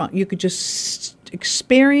would go wrong, you could just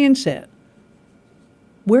experience it,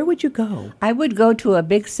 where would you go? I would go to a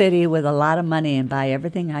big city with a lot of money and buy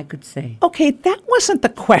everything I could see. Okay, that wasn't the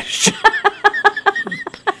question.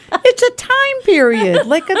 It's a time period,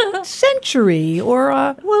 like a century or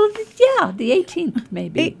a Well, yeah, the 18th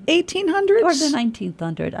maybe. 1800s? Or the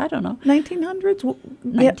 1900. I don't know. 1900s?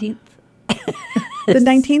 Yeah, 19th. the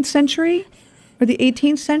 19th century? Or the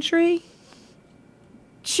 18th century?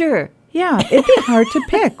 Sure. Yeah, it'd be hard to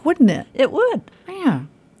pick, wouldn't it? It would. Yeah.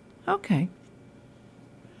 Okay.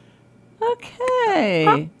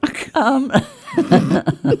 Okay.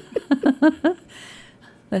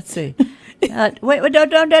 Let's see. Wait, oh,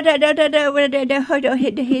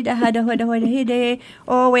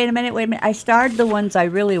 wait a minute. I starred the ones I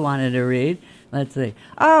really wanted to read. Let's see.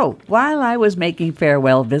 Oh, while I was making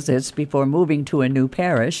farewell visits before moving to a new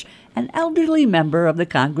parish, an elderly member of the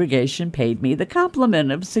congregation paid me the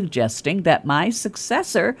compliment of suggesting that my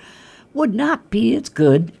successor would not be as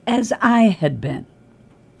good as I had been.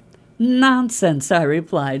 Nonsense, I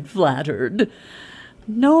replied, flattered.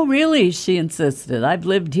 No, really, she insisted. I've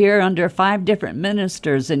lived here under 5 different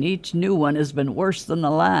ministers, and each new one has been worse than the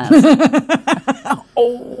last.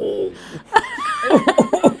 Oh.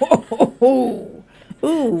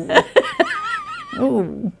 Ooh.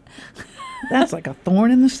 Ooh. That's like a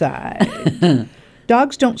thorn in the side.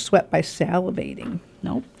 Dogs don't sweat by salivating.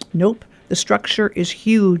 Nope. Nope. The structure is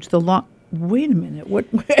huge. Wait a minute. What?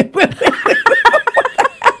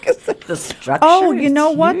 The structure. Oh, you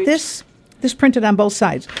know what? This printed on both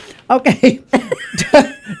sides. Okay.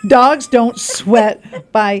 Dogs don't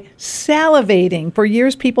sweat by salivating. For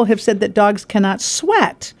years, people have said that dogs cannot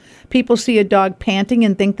sweat. People see a dog panting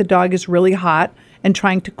and think the dog is really hot and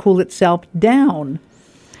trying to cool itself down.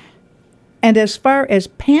 And as far as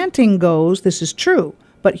panting goes, this is true,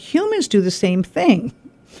 but humans do the same thing.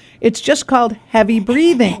 It's just called heavy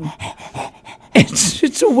breathing.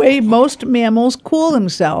 It's a way most mammals cool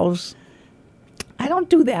themselves. I don't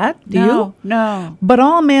do that, do you? No. But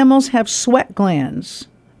all mammals have sweat glands.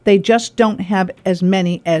 They just don't have as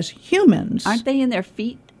many as humans. Aren't they in their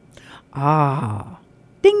feet? Ah.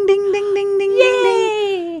 Ding, ding, ding, ding, ding, Yay!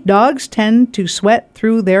 ding, ding. Dogs tend to sweat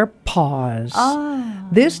through their paws. Ah.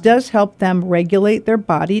 This does help them regulate their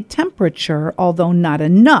body temperature, although not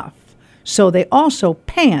enough. So they also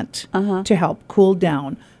pant to help cool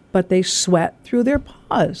down, but they sweat through their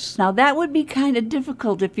paws. Now, that would be kind of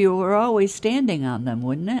difficult if you were always standing on them,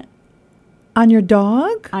 wouldn't it? On your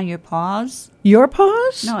dog? On your paws? Your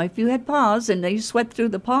paws? No, if you had paws and you sweat through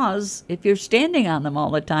the paws, if you're standing on them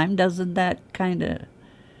all the time, doesn't that kind of...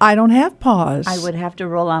 I don't have paws. I would have to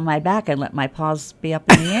roll on my back and let my paws be up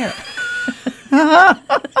in the air.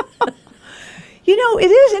 You know, it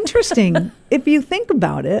is interesting if you think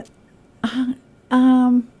about it.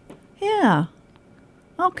 Yeah.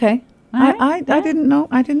 Okay. Right. I didn't know.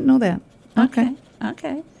 I didn't know that. Okay.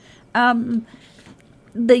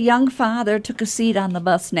 The young father took a seat on the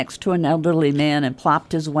bus next to an elderly man and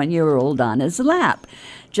plopped his 1-year-old on his lap,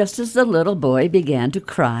 just as the little boy began to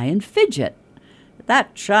cry and fidget.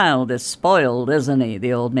 That child is spoiled, isn't he?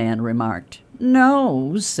 The old man remarked.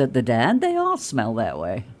 No, said the dad. They all smell that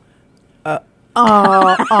way.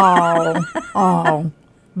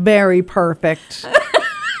 Very perfect.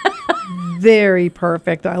 Very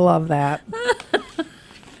perfect. I love that.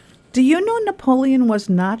 Do you know Napoleon was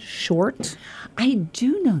not short? I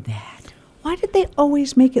do know that. Why did they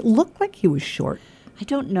always make it look like he was short? I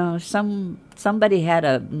don't know. Somebody had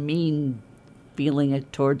a mean feeling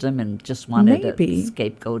towards him and just wanted Maybe. to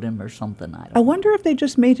scapegoat him or something. I I don't wonder if they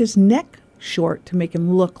just made his neck short to make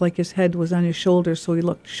him look like his head was on his shoulders so he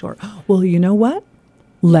looked short. Well, you know what?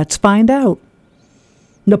 Let's find out.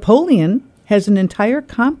 Napoleon has an entire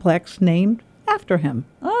complex named after him.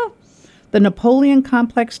 Oh, The Napoleon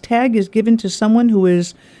complex tag is given to someone who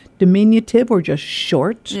is diminutive or just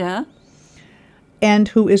short yeah. and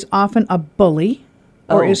who is often a bully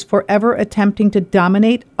or Oh. is forever attempting to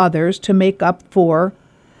dominate others to make up for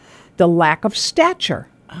the lack of stature.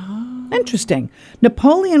 Oh. Interesting.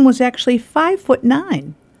 Napoleon was actually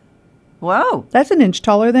 5'9". Whoa, That's an inch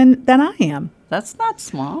taller than I am, that's not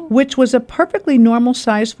small. which was a perfectly normal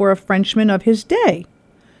size for a Frenchman of his day.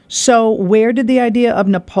 So where did the idea of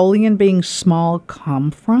Napoleon being small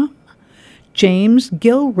come from? James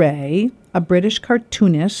Gillray, a British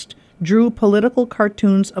cartoonist, drew political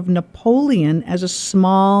cartoons of Napoleon as a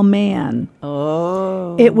small man.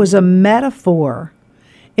 Oh. It was a metaphor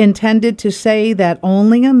intended to say that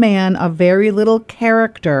only a man of very little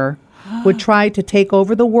character would try to take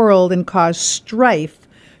over the world and cause strife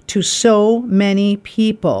to so many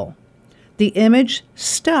people. The image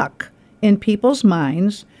stuck in people's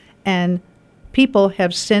minds, and people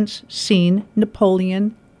have since seen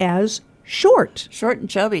Napoleon as short Short and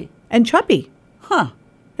chubby. and chubby. Huh.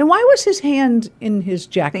 And why was his hand in his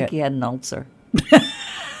I jacket? think he had an ulcer.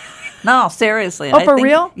 No, seriously. Oh, I for think-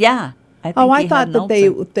 real? Yeah. I think Oh, I he thought had an that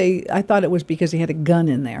ulcer. I thought it was because he had a gun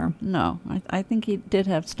in there. No, I think he did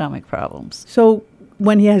have stomach problems. So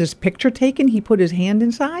when he had his picture taken, he put his hand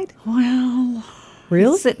inside? Well,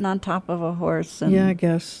 Really? sitting on top of a horse. And Yeah, I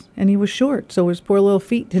guess. And he was short, so his poor little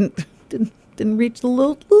feet didn't reach the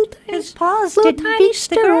little his paws little didn't tiny reach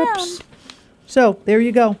the stirrups. ground. So there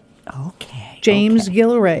you go. Okay. James okay.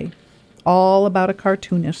 Gillray, all about a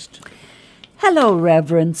cartoonist. Hello,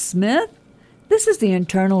 Reverend Smith. This is the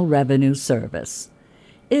Internal Revenue Service.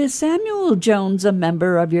 Is Samuel Jones a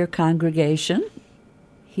member of your congregation?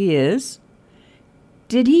 He is.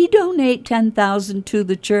 Did he donate 10,000 to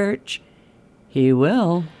the church? He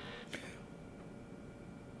will.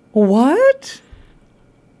 What?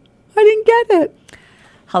 I didn't get it.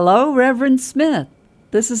 Hello, Reverend Smith.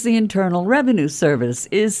 This is the Internal Revenue Service.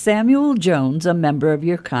 Is Samuel Jones a member of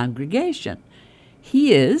your congregation?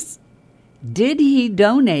 He is. Did he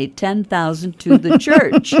donate 10,000 to the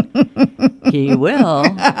church? He will.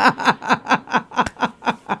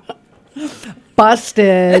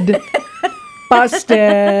 Busted.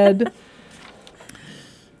 Busted.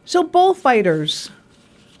 So bullfighters,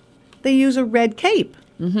 they use a red cape.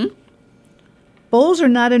 Mm-hmm. Bulls are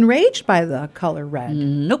not enraged by the color red.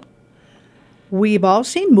 Nope. We've all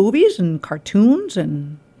seen movies and cartoons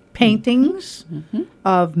and paintings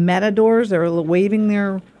of matadors that are waving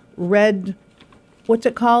their red, what's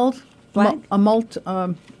it called? Flag? Multe. I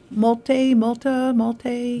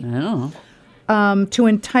don't know. To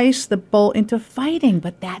entice the bull into fighting,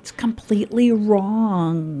 but that's completely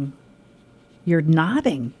wrong. You're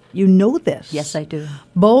nodding. You know this. Yes, I do.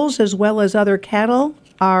 Bulls, as well as other cattle,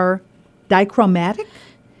 are dichromatic,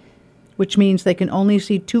 which means they can only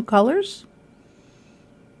see two colors.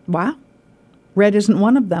 Wow. Red isn't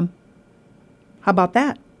one of them. How about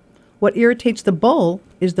that? What irritates the bull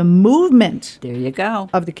is the movement There you go.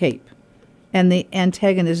 of the cape and the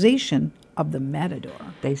antagonization of the matador.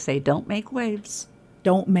 They say don't make waves.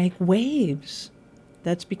 Don't make waves.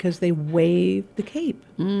 That's because they wave the cape.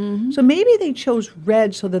 Mm-hmm. So maybe they chose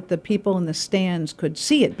red so that the people in the stands could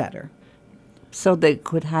see it better. So they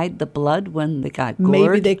could hide the blood when they got gored?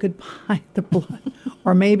 Maybe they could hide the blood.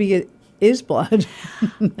 Or maybe it is blood.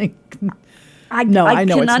 I know can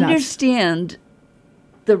it's not. understand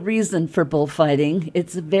the reason for bullfighting.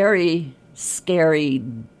 It's a very scary,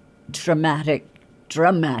 dramatic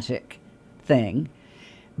thing.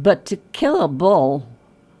 But to kill a bull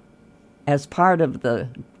as part of the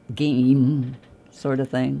game sort of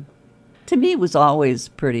thing, to me was always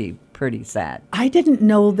pretty sad. I didn't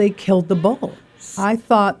know they killed the bull. I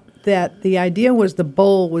thought that the idea was the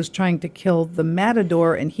bull was trying to kill the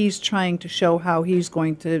matador, and he's trying to show how he's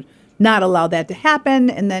going to not allow that to happen,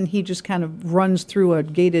 and then he just kind of runs through a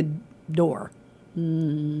gated door.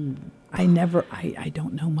 I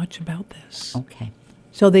don't know much about this. Okay.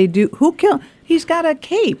 So they do. Who killed? He's got a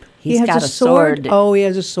cape. He's has got a a sword. Oh, he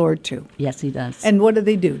has a sword too. Yes, he does. And what do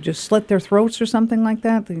they do? Just slit their throats or something like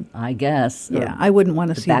that? I guess. Yeah, I wouldn't want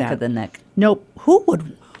to The see back that. of the neck. Nope. Who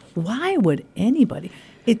would? Why would anybody?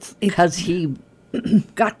 It's Because he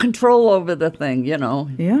got control over the thing, you know.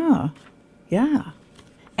 yeah.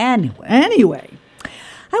 Anyway,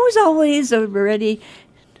 I was always ready.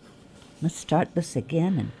 Let's start this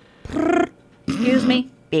again. And excuse me.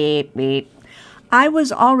 Beep, beep. I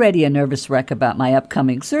was already a nervous wreck about my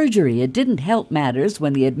upcoming surgery. It didn't help matters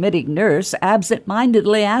when the admitting nurse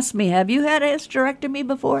absent-mindedly asked me, "Have you had a hysterectomy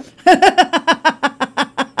before?"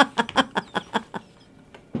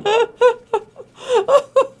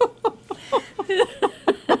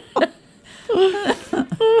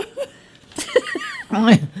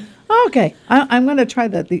 Okay, I'm going to try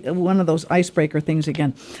one of those icebreaker things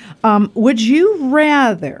again. Would you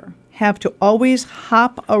rather have to always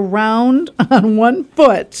hop around on one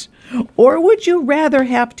foot, or would you rather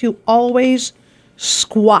have to always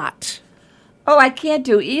squat? Oh, I can't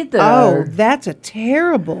do either. Oh, that's a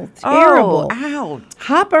terrible. Oh, ouch.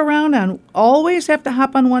 Hop around always have to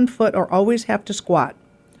hop on one foot or always have to squat.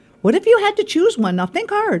 What if you had to choose one? Now think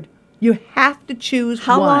hard. You have to choose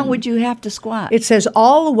How one. long would you have to squat? It says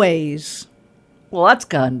always. Well, that's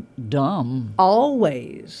kind of dumb.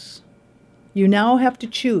 Always. You now have to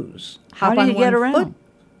choose. How do you get around? Foot.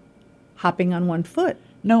 Hopping on one foot.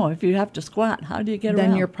 No, if you have to squat, how do you get around?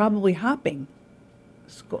 Then you're probably hopping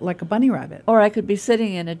like a bunny rabbit. Or I could be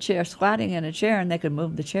sitting in a chair, squatting in a chair, and they could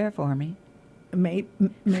move the chair for me.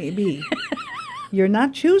 Maybe. You're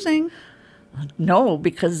not choosing. No,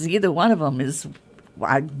 because either one of them is...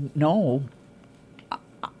 No.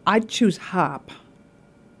 I'd choose hop.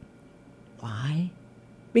 Why?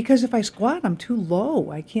 Because if I squat, I'm too low.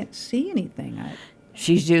 I can't see anything.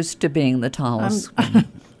 She's used to being the tallest.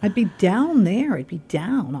 I'd be down there. I'd be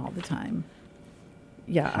down all the time.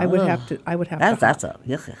 Yeah, I would have to. That's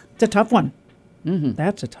It's a tough one. Mm-hmm.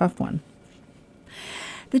 That's a tough one.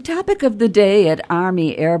 The topic of the day at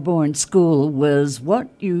Army Airborne School was what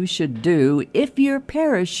you should do if your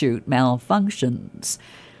parachute malfunctions.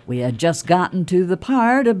 We had just gotten to the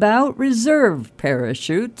part about reserve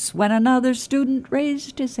parachutes when another student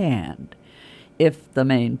raised his hand. If the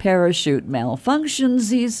main parachute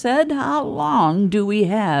malfunctions, he said, how long do we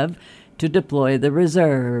have to deploy the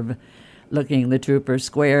reserve? Looking the trooper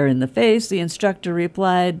square in the face, the instructor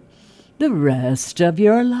replied, the rest of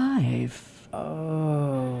your life.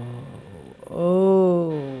 Oh.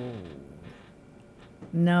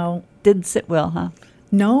 No. Didn't sit well, huh?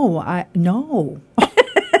 No. No.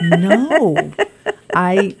 No.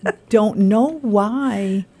 I don't know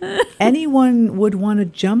why anyone would want to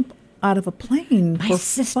jump out of a plane My for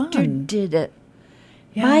sister fun. did it.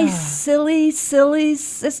 Yeah. My silly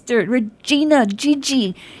sister, Regina,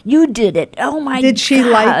 Gigi, you did it. Oh, my God. Did she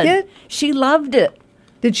like it? She loved it.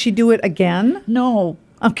 Did she do it again? No.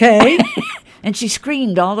 Okay. And she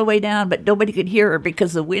screamed all the way down, but nobody could hear her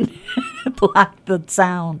because the wind blocked the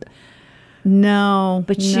sound. No.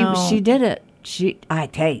 But no. she did it.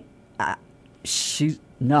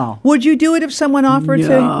 No. Would you do it if someone offered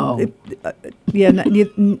No. to? Yeah,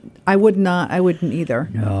 I would not. I wouldn't either.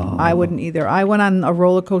 No. I wouldn't either. I went on a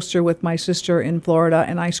roller coaster with my sister in Florida,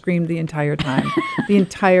 and I screamed the entire time. The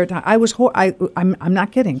entire time. I was. I'm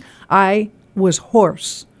not kidding. I was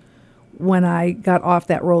hoarse when I got off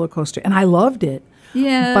that roller coaster, and I loved it.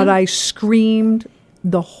 Yeah. But I screamed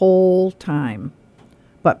the whole time.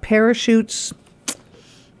 But parachutes.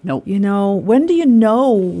 Nope. You know, when do you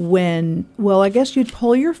know when? Well, I guess you'd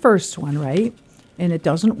pull your first one, right? And it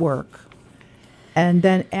doesn't work. And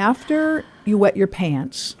then after you wet your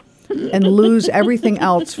pants and lose everything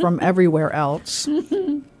else from everywhere else,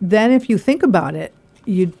 then if you think about it,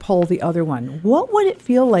 you'd pull the other one. What would it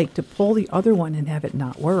feel like to pull the other one and have it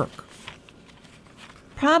not work?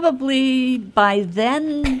 Probably by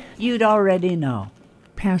then you'd already know.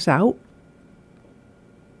 Pass out?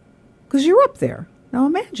 Because you're up there. Now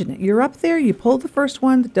imagine it. You're up there, you pull the first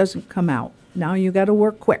one that doesn't come out. Now you got to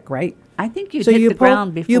work quick, right? I think you'd hit the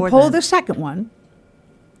ground before you pull then. the second one,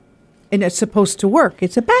 and it's supposed to work.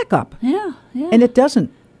 It's a backup. Yeah. And it doesn't.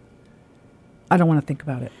 I don't want to think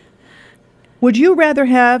about it. Would you rather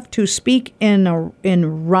have to speak in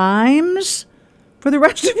rhymes for the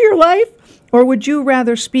rest of your life, or would you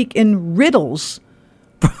rather speak in riddles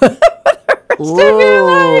for the rest of your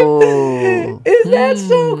life? Is that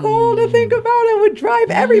so cool to think about? It would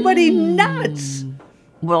drive everybody nuts.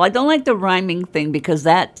 Well, I don't like the rhyming thing because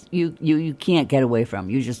that you can't get away from.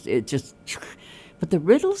 But the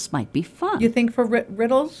riddles might be fun. You think for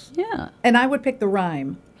riddles? Yeah. And I would pick the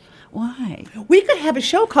rhyme. Why? We could have a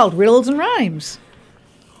show called Riddles and Rhymes.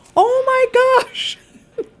 Oh my gosh.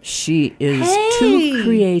 She is Hey! too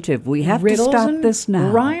creative. We have Riddles to stop and this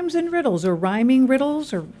now. Rhymes and riddles, or rhyming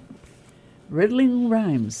riddles, or Riddling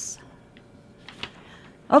rhymes.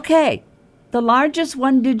 Okay. The largest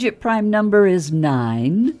one-digit prime number is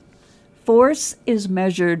 9. Force is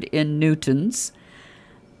measured in newtons.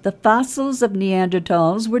 The fossils of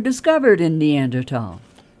Neanderthals were discovered in Neanderthal.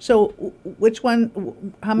 so. Which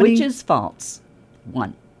one? How many? Which is false?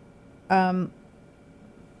 1.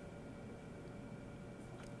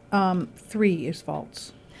 3 is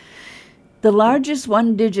false. The largest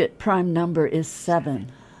one-digit prime number is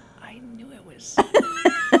 7. I knew it was.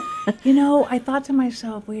 You know, I thought to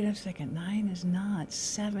myself, wait a second, 9 is not.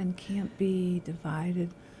 7 can't be divided.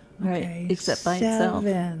 Right, Okay, except by itself.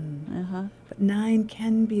 7. Uh-huh. But 9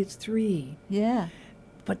 can be, it's 3. Yeah.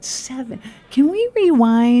 But 7. Can we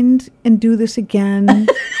rewind and do this again?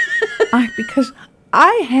 Because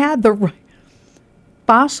I had the right.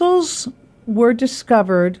 Fossils were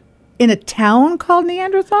discovered in a town called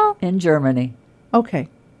Neanderthal? In Germany. Okay.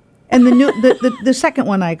 And the second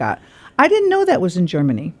one I got. I didn't know that was in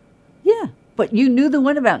Germany. Yeah. But you knew the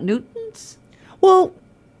one about Newtons? Well,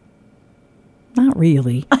 not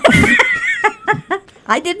really.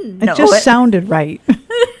 I didn't know It just sounded right.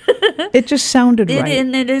 It just sounded right.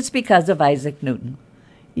 And it is because of Isaac Newton.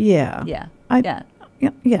 Yeah. Yeah. Yeah.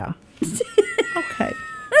 Yeah. Okay.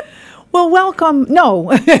 Well, welcome.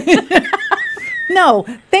 No. No.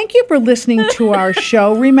 Thank you for listening to our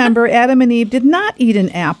show. Remember, Adam and Eve did not eat an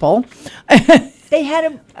apple. They had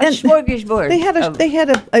a smorgasbord. They had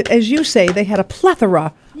a, as you say, they had a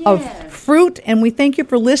plethora of fruit. And we thank you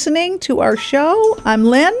for listening to our show. I'm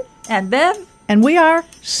Lynn. And Bev. And we are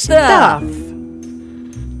Stuff.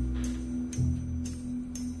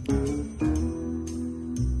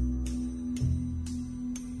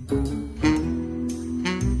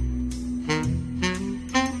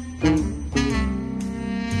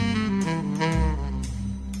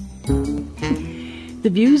 The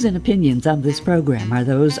views and opinions of this program are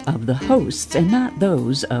those of the hosts and not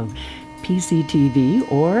those of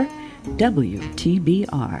PCTV or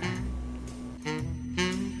WTBR.